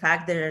out. In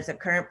fact, there's a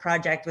current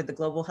project with the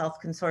Global Health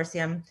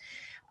Consortium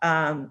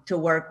to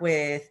work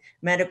with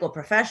medical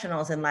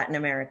professionals in Latin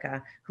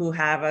America who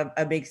have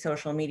a big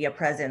social media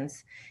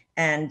presence,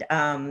 and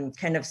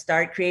kind of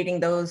start creating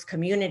those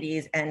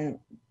communities and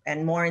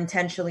more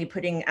intentionally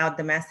putting out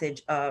the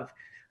message of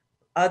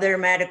other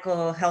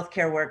medical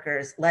healthcare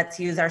workers. Let's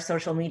use our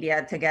social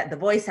media to get the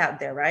voice out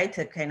there, right?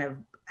 To kind of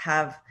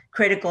have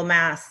critical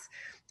mass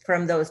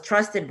from those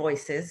trusted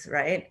voices,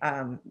 right,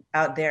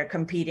 out there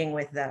competing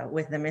with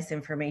the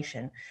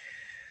misinformation.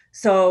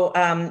 So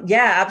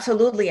yeah,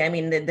 absolutely. I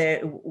mean,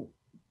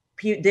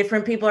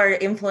 different people are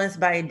influenced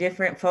by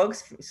different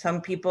folks.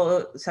 Some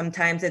people,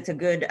 sometimes it's a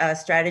good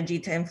strategy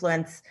to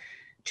influence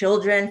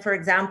children, for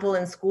example,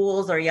 in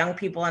schools, or young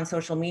people on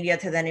social media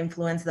to then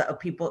influence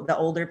the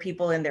older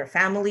people in their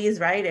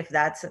families, right? If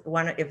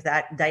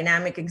that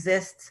dynamic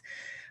exists.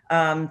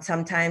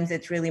 Sometimes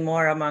it's really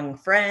more among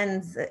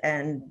friends,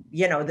 and,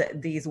 you know,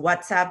 these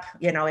WhatsApp,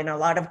 you know, in a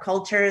lot of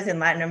cultures in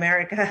Latin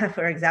America,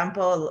 for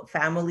example,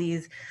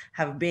 families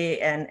have big,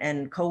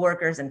 and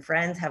coworkers and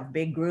friends have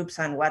big groups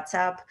on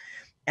WhatsApp,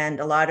 and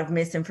a lot of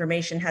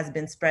misinformation has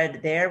been spread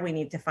there. We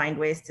need to find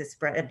ways to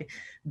spread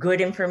good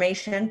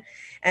information.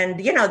 And,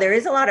 you know, there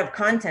is a lot of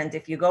content.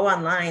 If you go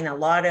online, a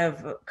lot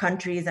of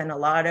countries and a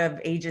lot of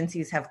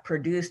agencies have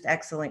produced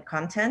excellent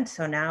content.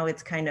 So now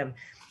it's kind of,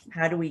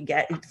 how do we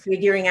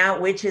figuring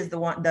out which is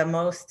the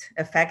most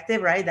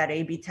effective, right? That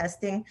A/B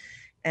testing,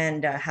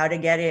 and how to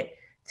get it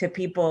to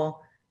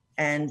people,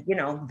 and, you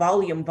know,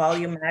 volume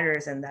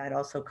matters, and that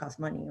also costs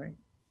money, right?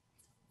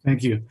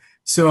 Thank you.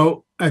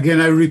 So again,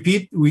 I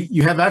repeat,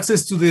 you have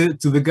access to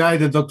the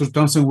guide that Dr.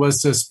 Thompson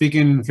was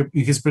speaking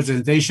in his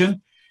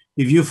presentation.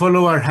 If you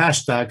follow our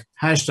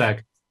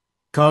hashtag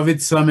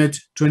COVID Summit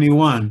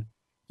 21,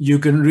 you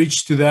can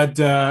reach to that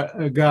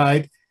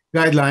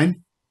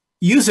guideline,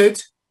 use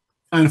it.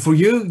 And for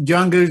you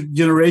younger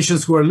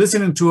generations who are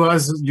listening to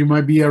us, you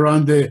might be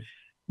around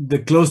the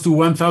close to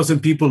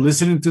 1,000 people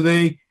listening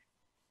today.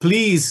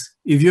 Please,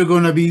 if you're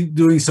going to be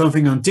doing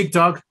something on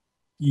TikTok,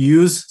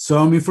 use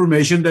some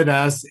information that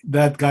has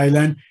that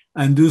guideline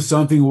and do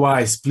something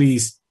wise,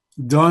 please.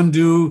 Don't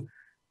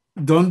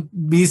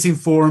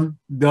misinform,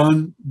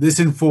 don't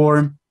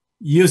disinform,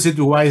 use it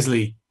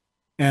wisely.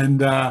 And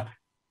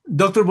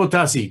Dr.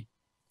 Botassi,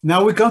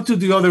 now we come to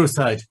the other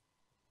side.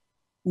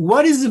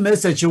 What is the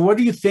message, or what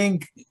do you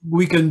think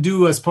we can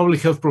do as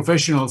public health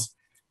professionals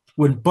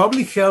when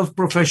public health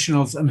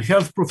professionals and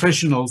health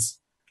professionals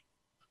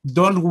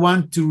don't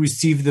want to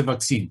receive the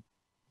vaccine?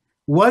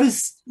 What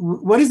is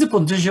the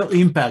potential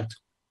impact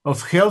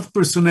of health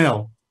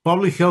personnel,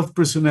 public health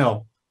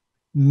personnel,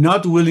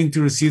 not willing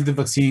to receive the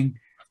vaccine,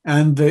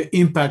 and the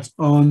impact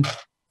on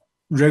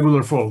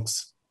regular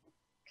folks?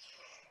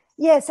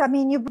 Yes, I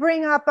mean, you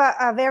bring up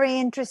a very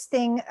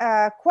interesting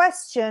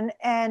question.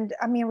 And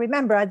I mean,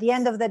 remember, at the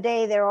end of the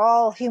day, they're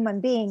all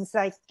human beings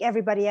like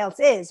everybody else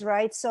is,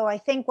 right? So I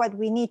think what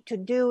we need to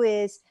do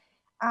is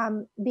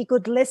be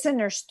good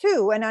listeners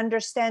too, and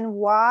understand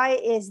why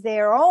is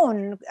their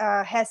own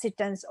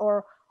hesitance,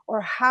 or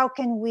how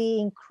can we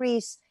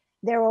increase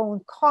their own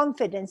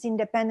confidence,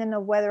 independent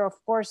of whether, of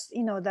course,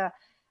 you know, the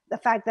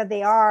fact that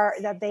they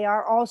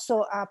are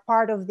also a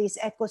part of this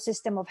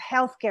ecosystem of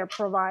healthcare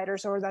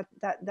providers, or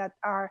that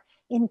are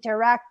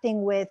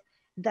interacting with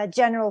the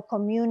general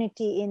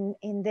community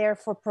in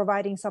therefore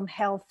providing some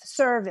health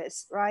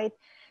service, right?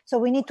 So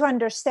we need to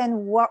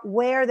understand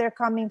where they're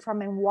coming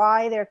from and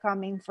why they're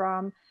coming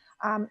from.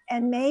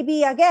 And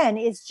maybe, again,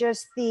 it's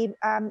just the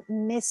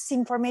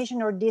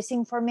misinformation or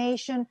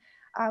disinformation.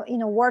 You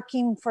know,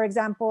 working, for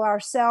example,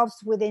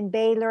 ourselves within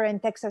Baylor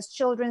and Texas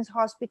Children's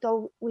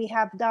Hospital, we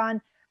have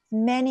done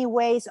many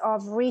ways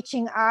of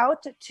reaching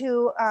out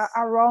to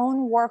our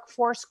own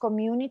workforce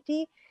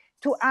community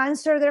to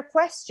answer their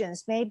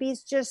questions. Maybe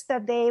it's just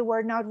that they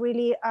were not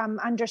really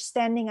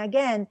understanding,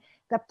 again,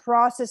 the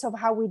process of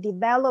how we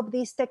develop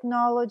these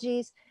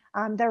technologies,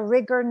 the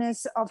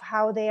rigorousness of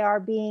how they are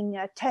being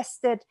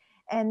tested,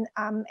 and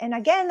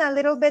again, a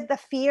little bit the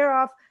fear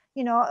of,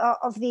 you know,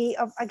 of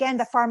again,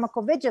 the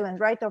pharmacovigilance,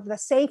 right, of the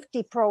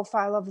safety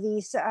profile of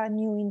these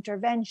new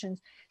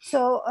interventions.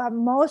 So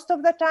most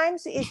of the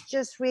times it's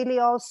just really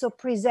also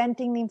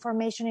presenting the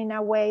information in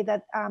a way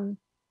that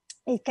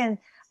it can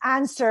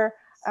answer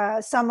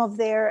some of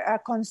their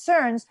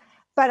concerns.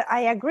 But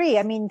I agree.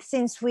 I mean,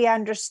 since we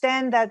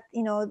understand that,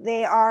 you know,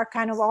 they are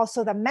kind of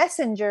also the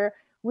messenger,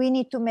 we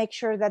need to make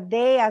sure that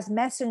they, as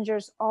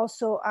messengers,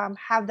 also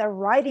have the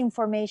right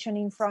information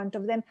in front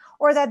of them,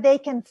 or that they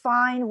can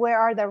find where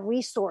are the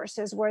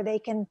resources where they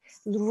can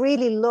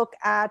really look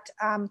at,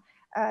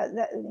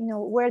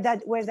 where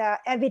the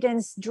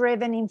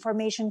evidence-driven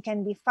information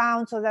can be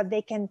found, so that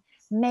they can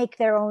make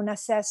their own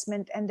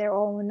assessment and their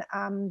own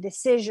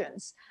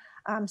decisions.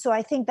 So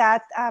I think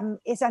that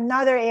is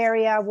another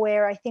area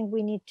where I think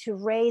we need to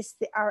raise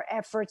our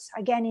efforts,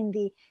 again, in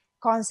the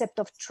concept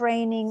of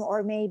training,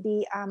 or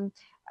maybe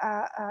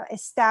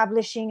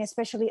establishing,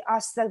 especially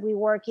us that we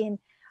work in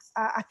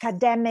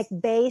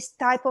academic-based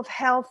type of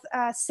health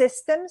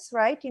systems,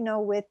 right? You know,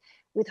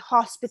 with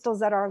hospitals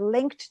that are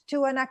linked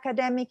to an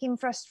academic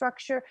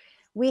infrastructure.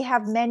 We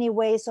have many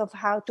ways of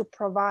how to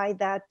provide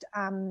that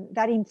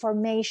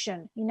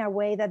information in a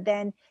way that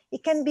then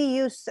it can be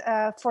used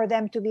for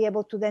them to be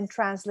able to then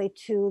translate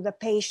to the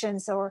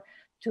patients or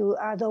to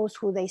those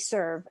who they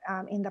serve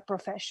in the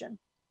profession.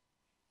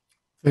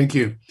 Thank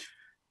you.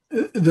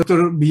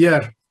 Dr.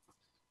 Villar,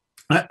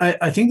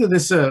 I think that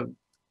there's a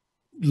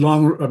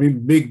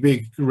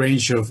big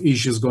range of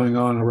issues going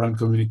on around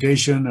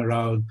communication,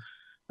 around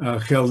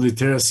health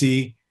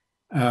literacy,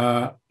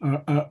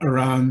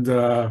 around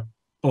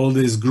all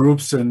these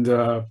groups and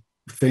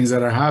things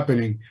that are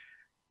happening.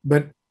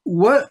 But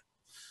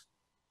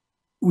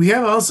we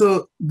have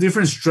also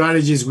different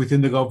strategies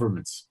within the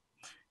governments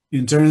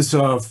in terms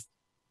of,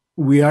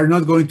 we are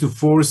not going to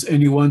force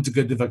anyone to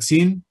get the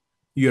vaccine.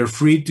 You're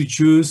free to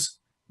choose,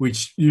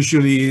 which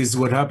usually is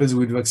what happens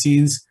with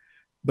vaccines.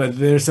 But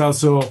there's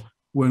also,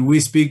 when we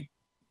speak,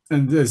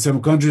 and there's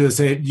some countries that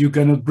say you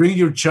cannot bring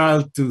your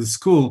child to the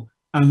school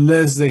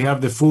unless they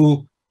have the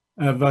full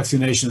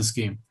vaccination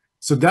scheme.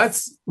 So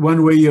that's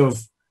one way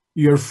of,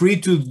 you're free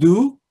to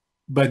do,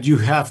 but you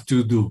have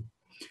to do.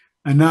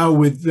 And now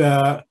with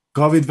the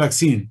COVID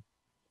vaccine,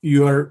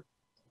 you're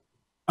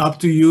up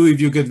to you if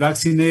you get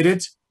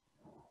vaccinated,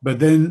 but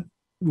then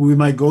we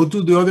might go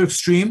to the other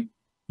extreme.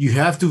 You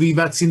have to be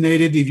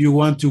vaccinated if you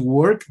want to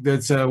work.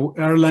 That's an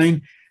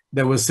airline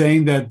that was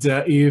saying that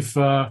if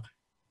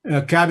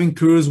cabin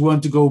crews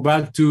want to go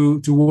back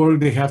to work,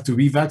 they have to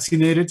be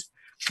vaccinated.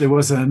 There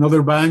was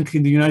another bank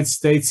in the United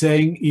States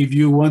saying, if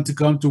you want to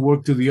come to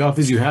work to the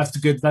office, you have to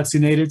get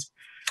vaccinated.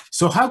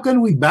 So how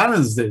can we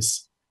balance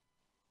this?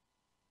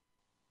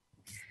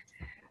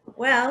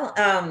 Well,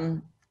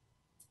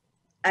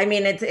 I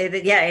mean, it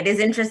is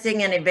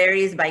interesting, and it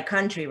varies by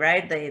country,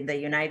 right? The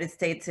United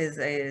States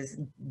is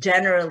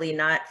generally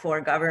not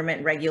for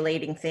government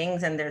regulating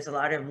things, and there's a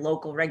lot of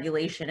local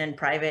regulation, and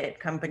private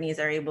companies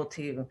are able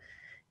to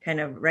kind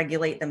of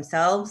regulate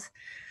themselves.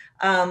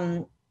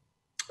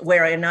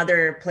 Where in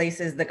other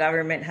places, the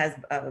government has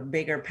a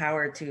bigger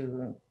power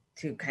to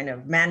kind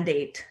of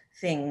mandate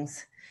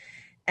things.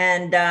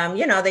 And,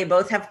 they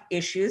both have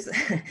issues.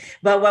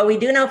 But what we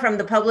do know from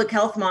the public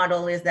health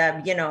model is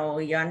that,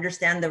 you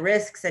understand the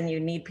risks and you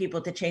need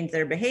people to change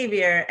their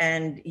behavior,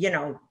 and,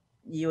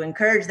 you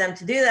encourage them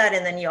to do that.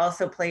 And then you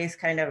also place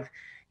kind of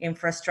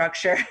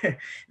infrastructure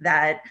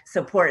that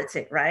supports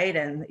it, right?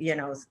 And,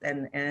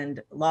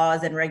 and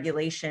laws and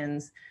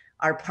regulations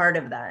are part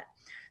of that.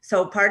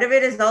 So part of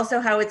it is also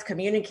how it's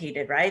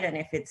communicated, right? And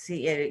if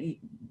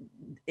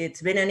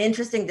it's been an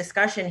interesting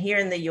discussion here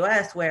in the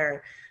US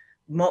where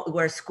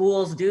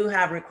schools do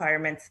have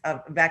requirements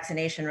of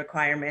vaccination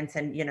requirements,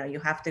 and you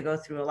have to go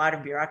through a lot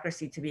of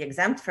bureaucracy to be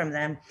exempt from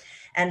them.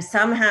 And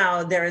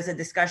somehow there is a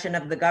discussion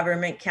of the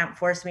government can't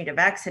force me to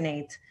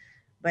vaccinate.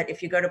 But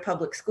if you go to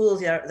public schools,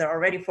 they're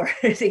already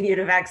forcing you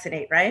to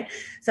vaccinate, right?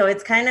 So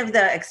it's kind of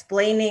the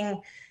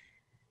explaining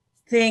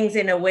things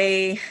in a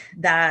way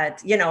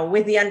that,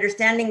 with the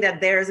understanding that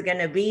there's going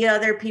to be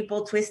other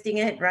people twisting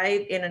it,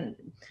 right?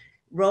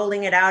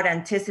 Rolling it out,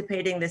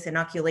 anticipating this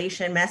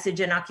message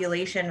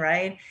inoculation,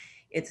 right?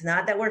 It's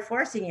not that we're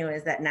forcing you,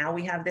 is that now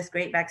we have this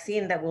great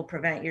vaccine that will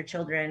prevent your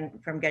children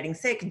from getting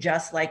sick,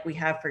 just like we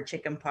have for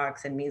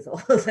chickenpox and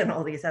measles and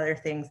all these other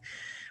things,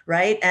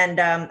 right? And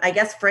I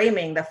guess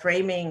the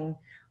framing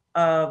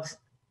of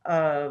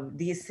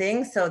these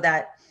things so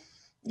that,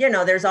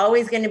 there's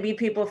always going to be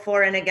people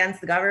for and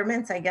against the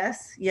governments, I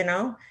guess,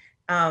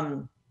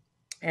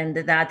 and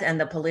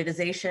the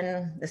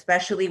politicization,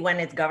 especially when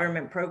it's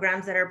government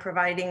programs that are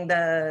providing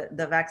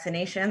the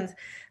vaccinations.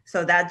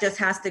 So that just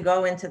has to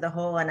go into the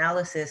whole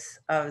analysis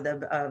of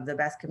the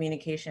best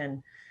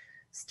communication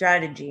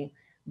strategy.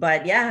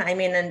 But yeah, I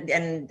mean,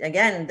 and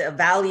again, the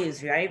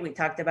values, right? We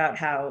talked about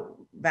how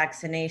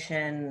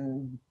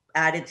vaccination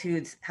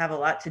attitudes have a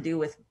lot to do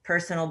with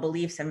personal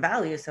beliefs and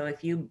values. So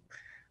if you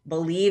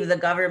believe the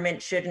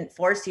government shouldn't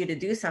force you to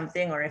do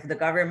something, or if the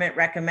government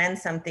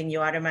recommends something,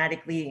 you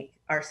automatically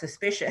are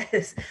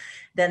suspicious,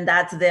 then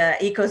that's the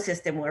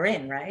ecosystem we're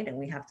in, right? And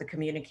we have to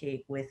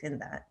communicate within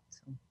that.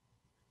 So.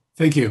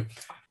 Thank you.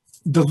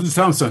 Dr.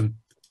 Thompson,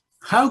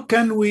 how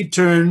can we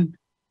turn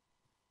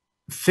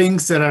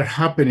things that are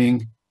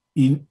happening,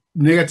 in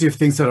negative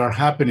things that are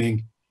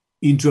happening,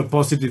 into a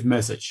positive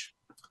message?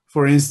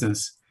 For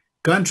instance,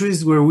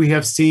 countries where we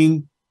have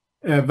seen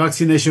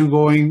vaccination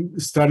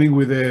starting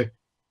with the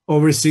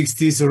over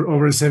 60s or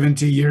over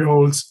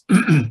 70-year-olds,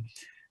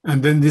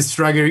 and then this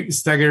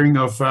staggering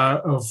of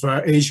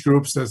age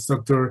groups, as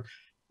Dr.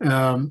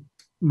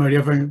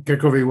 Maria van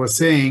Kerkhove was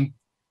saying.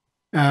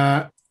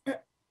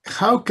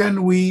 How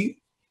can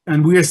we,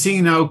 and we are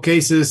seeing now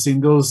cases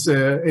in those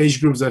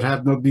age groups that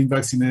have not been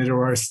vaccinated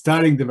or are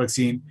starting the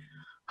vaccine,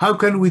 how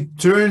can we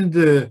turn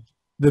the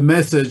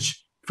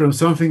message from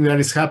something that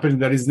is happening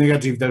that is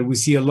negative, that we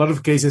see a lot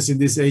of cases in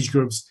these age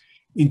groups,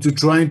 into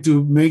trying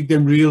to make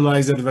them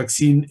realize that the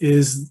vaccine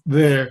is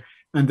there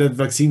and that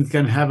vaccine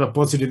can have a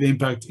positive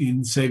impact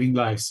in saving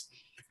lives?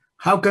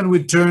 How can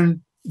we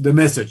turn the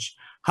message?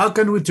 How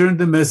can we turn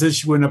the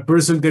message when a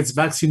person gets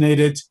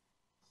vaccinated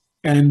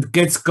and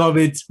gets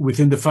COVID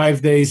within the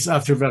 5 days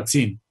after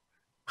vaccine?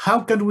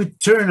 How can we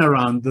turn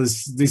around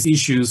these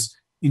issues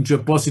into a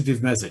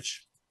positive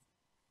message?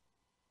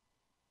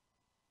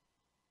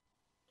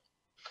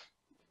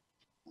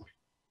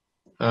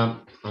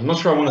 I'm not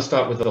sure I want to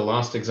start with the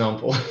last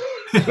example.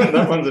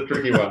 That one's a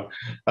tricky one.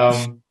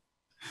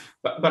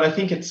 But I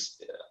think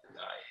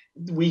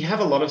we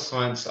have a lot of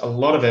science, a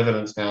lot of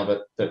evidence now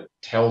that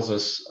tells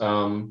us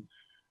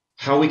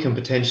how we can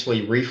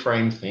potentially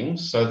reframe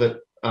things so that,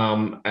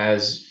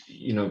 as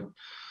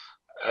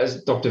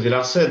Dr.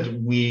 Villar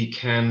said, we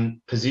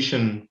can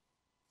position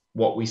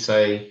what we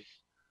say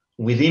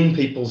within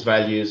people's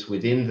values,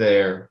 within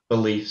their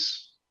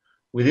beliefs,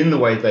 within the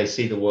way they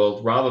see the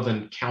world, rather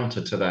than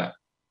counter to that.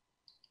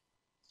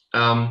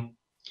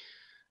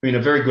 A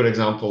very good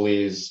example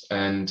is,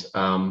 and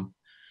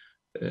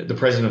the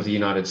President of the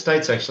United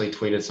States actually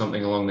tweeted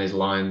something along these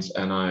lines,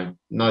 and I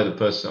know the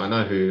person, I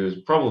know who was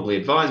probably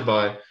advised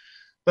by,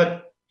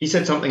 but he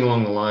said something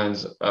along the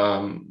lines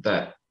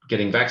that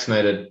getting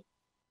vaccinated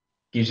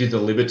gives you the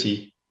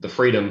liberty, the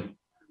freedom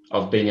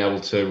of being able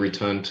to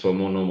return to a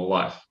more normal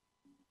life.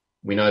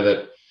 We know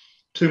that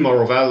two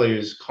moral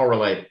values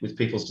correlate with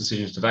people's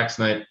decisions to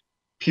vaccinate: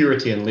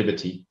 purity and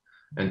liberty.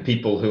 And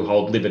people who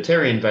hold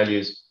libertarian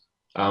values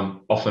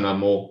often are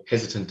more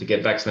hesitant to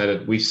get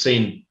vaccinated. We've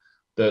seen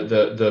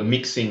the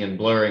mixing and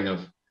blurring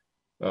of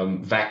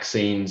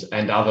vaccines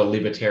and other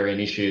libertarian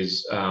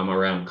issues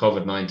around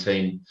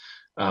COVID-19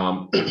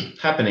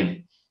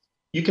 happening.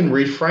 You can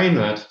reframe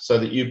that so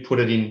that you put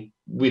it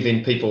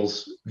within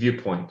people's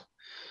viewpoint.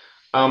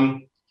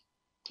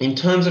 In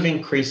terms of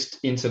increased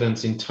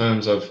incidence, in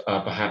terms of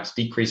perhaps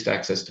decreased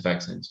access to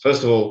vaccines,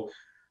 first of all,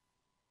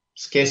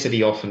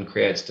 scarcity often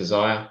creates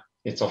desire.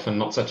 It's often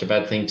not such a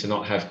bad thing to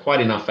not have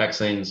quite enough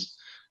vaccines,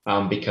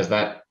 because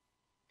that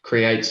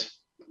creates,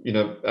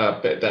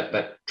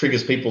 that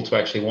triggers people to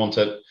actually want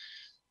it.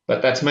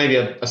 But that's maybe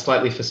a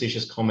slightly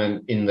facetious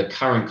comment in the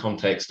current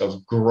context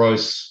of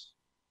gross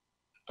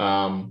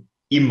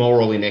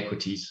immoral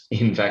inequities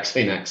in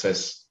vaccine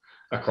access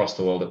across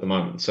the world at the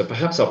moment. So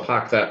perhaps I'll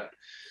park that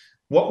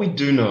What we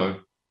do know,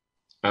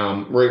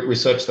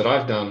 research that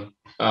I've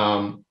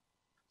done,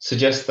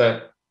 suggests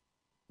that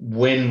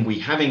when we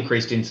have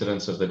increased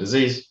incidence of the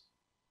disease,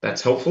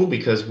 that's helpful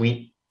because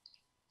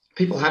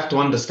people have to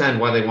understand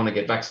why they want to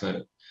get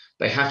vaccinated.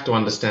 They have to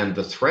understand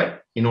the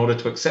threat in order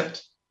to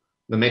accept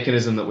the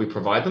mechanism that we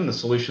provide them, the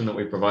solution that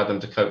we provide them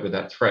to cope with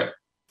that threat.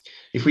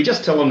 If we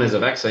just tell them there's a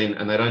vaccine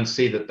and they don't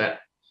see that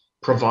that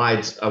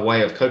provides a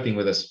way of coping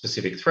with a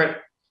specific threat,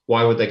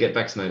 why would they get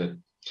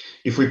vaccinated?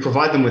 If we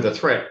provide them with a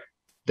threat,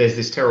 there's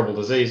this terrible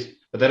disease,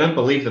 but they don't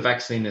believe the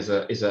vaccine is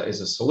a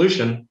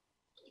solution,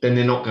 then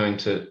they're not going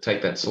to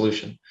take that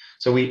solution.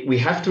 So we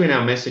have to, in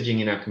our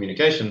messaging, in our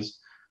communications,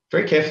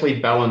 very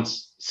carefully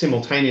balance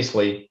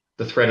simultaneously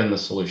the threat and the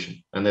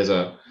solution. And there's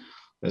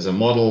a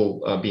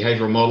model, a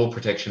behavioral model,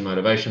 protection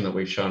motivation, that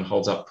we've shown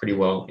holds up pretty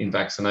well in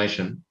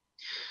vaccination.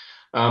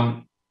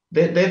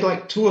 They're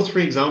like 2 or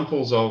 3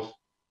 examples of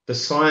the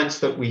science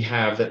that we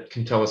have that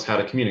can tell us how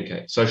to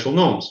communicate. Social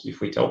norms. If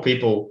we tell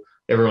people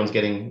everyone's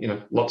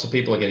getting, lots of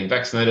people are getting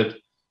vaccinated,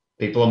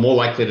 people are more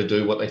likely to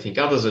do what they think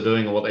others are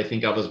doing or what they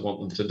think others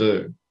want them to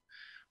do.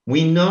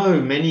 We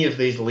know many of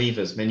these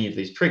levers, many of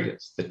these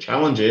triggers. The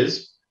challenge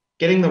is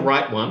getting the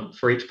right one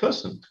for each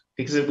person,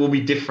 because it will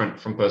be different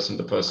from person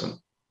to person.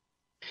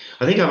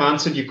 I think I've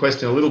answered your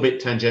question a little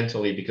bit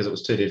tangentially because it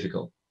was too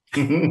difficult.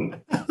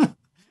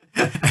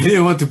 I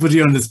didn't want to put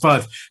you on the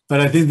spot, but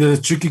I think the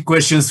tricky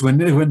questions when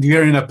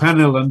you're in a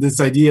panel and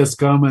these ideas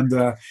come, and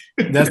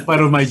that's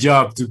part of my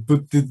job, to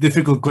put the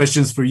difficult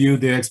questions for you,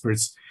 the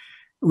experts.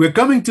 We're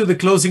coming to the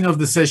closing of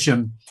the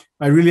session.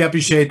 I really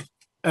appreciate.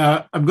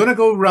 I'm going to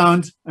go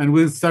around and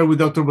we'll start with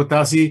Dr.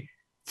 Bottasi.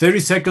 30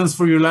 seconds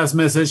for your last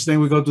message. Then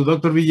we go to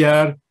Dr.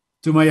 Villar,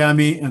 to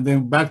Miami, and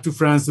then back to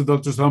France to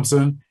Dr.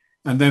 Thompson,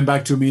 and then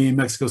back to me in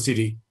Mexico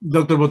City.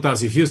 Dr.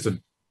 Bottasi,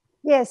 Houston.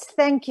 Yes,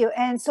 thank you.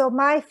 And so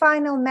my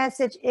final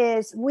message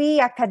is,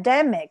 we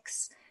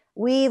academics,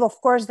 we,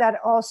 of course, that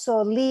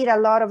also lead a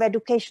lot of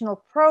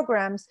educational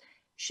programs,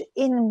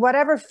 in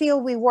whatever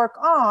field we work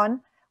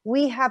on,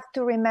 we have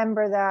to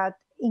remember that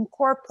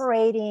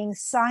incorporating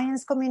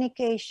science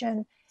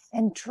communication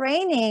and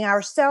training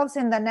ourselves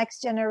in the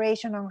next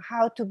generation on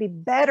how to be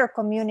better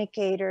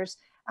communicators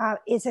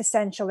is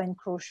essential and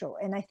crucial.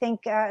 And I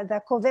think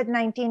the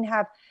COVID-19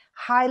 have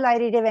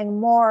highlighted even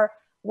more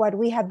what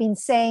we have been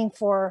saying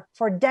for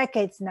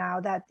decades now,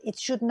 that it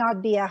should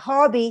not be a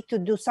hobby to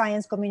do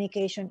science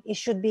communication. It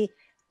should be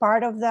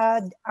part of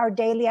our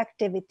daily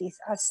activities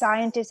as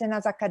scientists and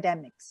as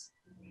academics.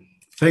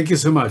 Thank you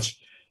so much.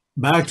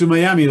 Back to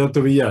Miami,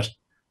 Dr. Villar.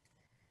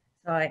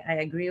 So I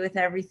agree with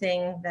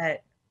everything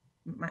that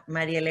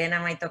Maria Elena,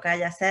 my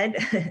tocaya, said.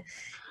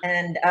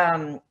 And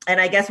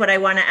I guess what I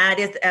want to add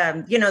is,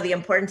 the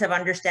importance of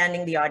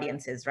understanding the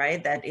audiences,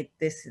 right? That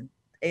this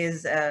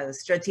is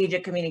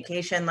strategic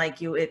communication,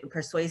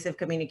 persuasive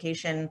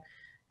communication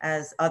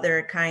as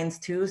other kinds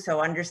too.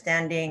 So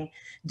understanding,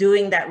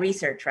 doing that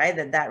research,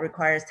 right? That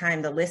requires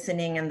time, the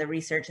listening and the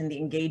research and the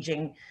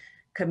engaging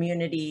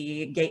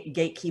community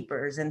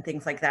gatekeepers and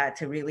things like that,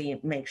 to really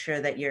make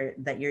sure that you're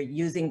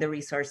using the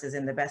resources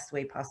in the best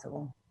way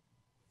possible.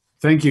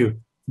 Thank you.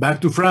 Back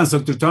to France,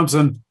 Dr.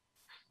 Thompson.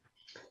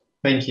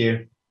 Thank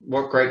you.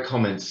 What great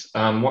comments.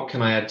 What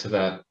can I add to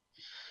that?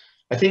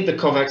 I think the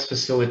COVAX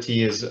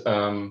facility is,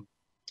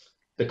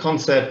 the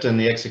concept and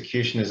the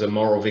execution is a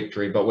moral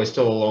victory, but we're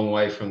still a long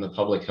way from the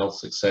public health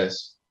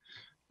success.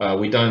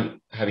 We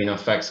don't have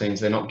enough vaccines,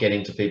 they're not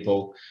getting to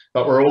people,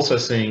 but we're also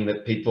seeing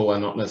that people are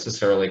not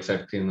necessarily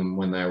accepting them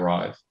when they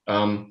arrive.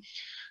 The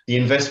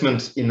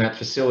investment in that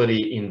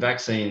facility in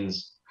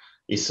vaccines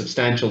is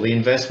substantial. The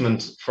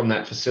investment from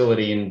that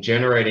facility in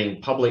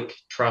generating public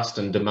trust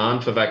and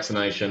demand for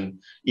vaccination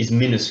is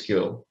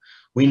minuscule.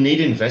 We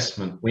need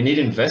investment. We need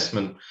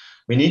investment.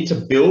 We need to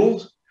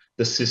build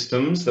the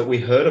systems that we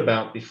heard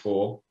about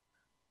before,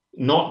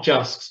 not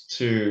just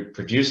to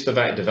produce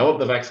develop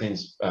the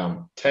vaccines,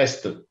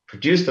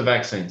 produce the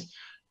vaccines,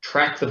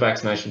 track the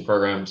vaccination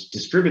programs,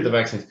 distribute the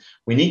vaccines.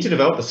 We need to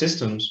develop the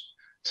systems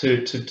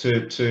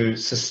to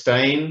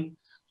sustain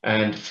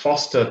and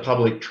foster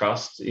public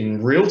trust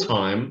in real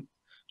time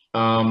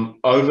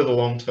over the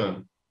long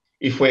term.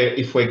 If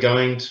we're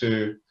going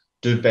to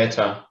do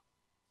better,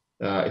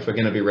 if we're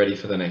going to be ready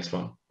for the next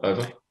one.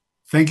 Over.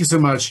 Thank you so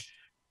much.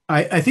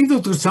 I think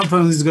Dr.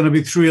 Stempel is going to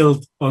be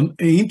thrilled on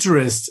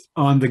interest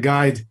on the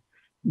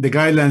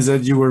guidelines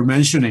that you were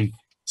mentioning.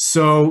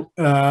 So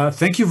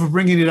thank you for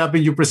bringing it up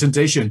in your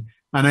presentation.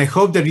 And I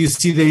hope that you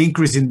see the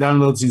increase in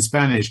downloads in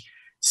Spanish.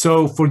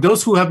 So for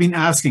those who have been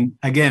asking,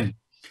 again,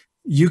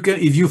 you can,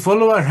 if you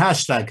follow our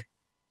hashtag,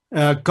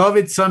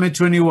 COVID Summit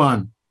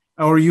 21,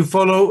 or you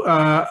follow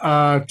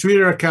our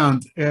Twitter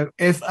account,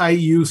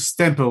 FIU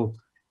Stempel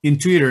in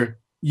Twitter,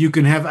 you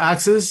can have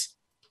access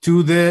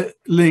to the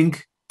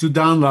link to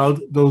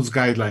download those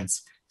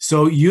guidelines.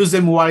 So use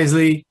them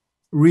wisely,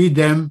 read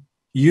them,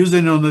 use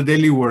them on the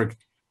daily work.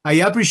 I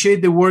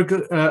appreciate the work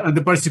and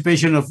the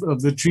participation of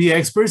the 3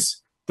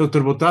 experts.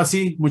 Dr.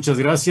 Bottasi, muchas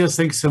gracias.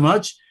 Thanks so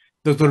much.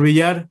 Dr.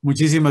 Villar,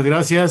 muchísimas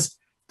gracias.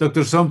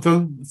 Dr.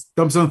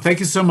 Thompson, thank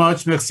you so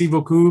much. Merci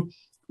beaucoup.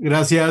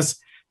 Gracias.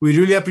 We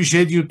really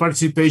appreciate your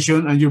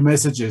participation and your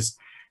messages.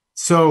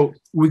 So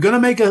we're going to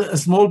make a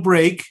small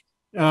break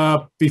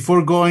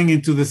before going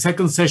into the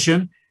second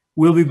session.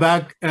 We'll be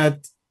back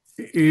at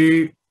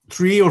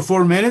 3 or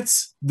 4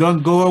 minutes.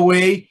 Don't go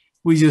away.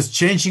 We're just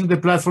changing the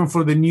platform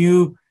for the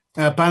new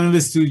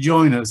panelists to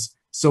join us.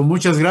 So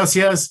muchas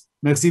gracias.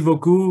 Merci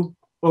beaucoup.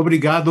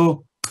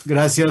 Obrigado.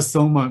 Gracias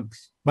so much.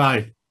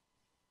 Bye.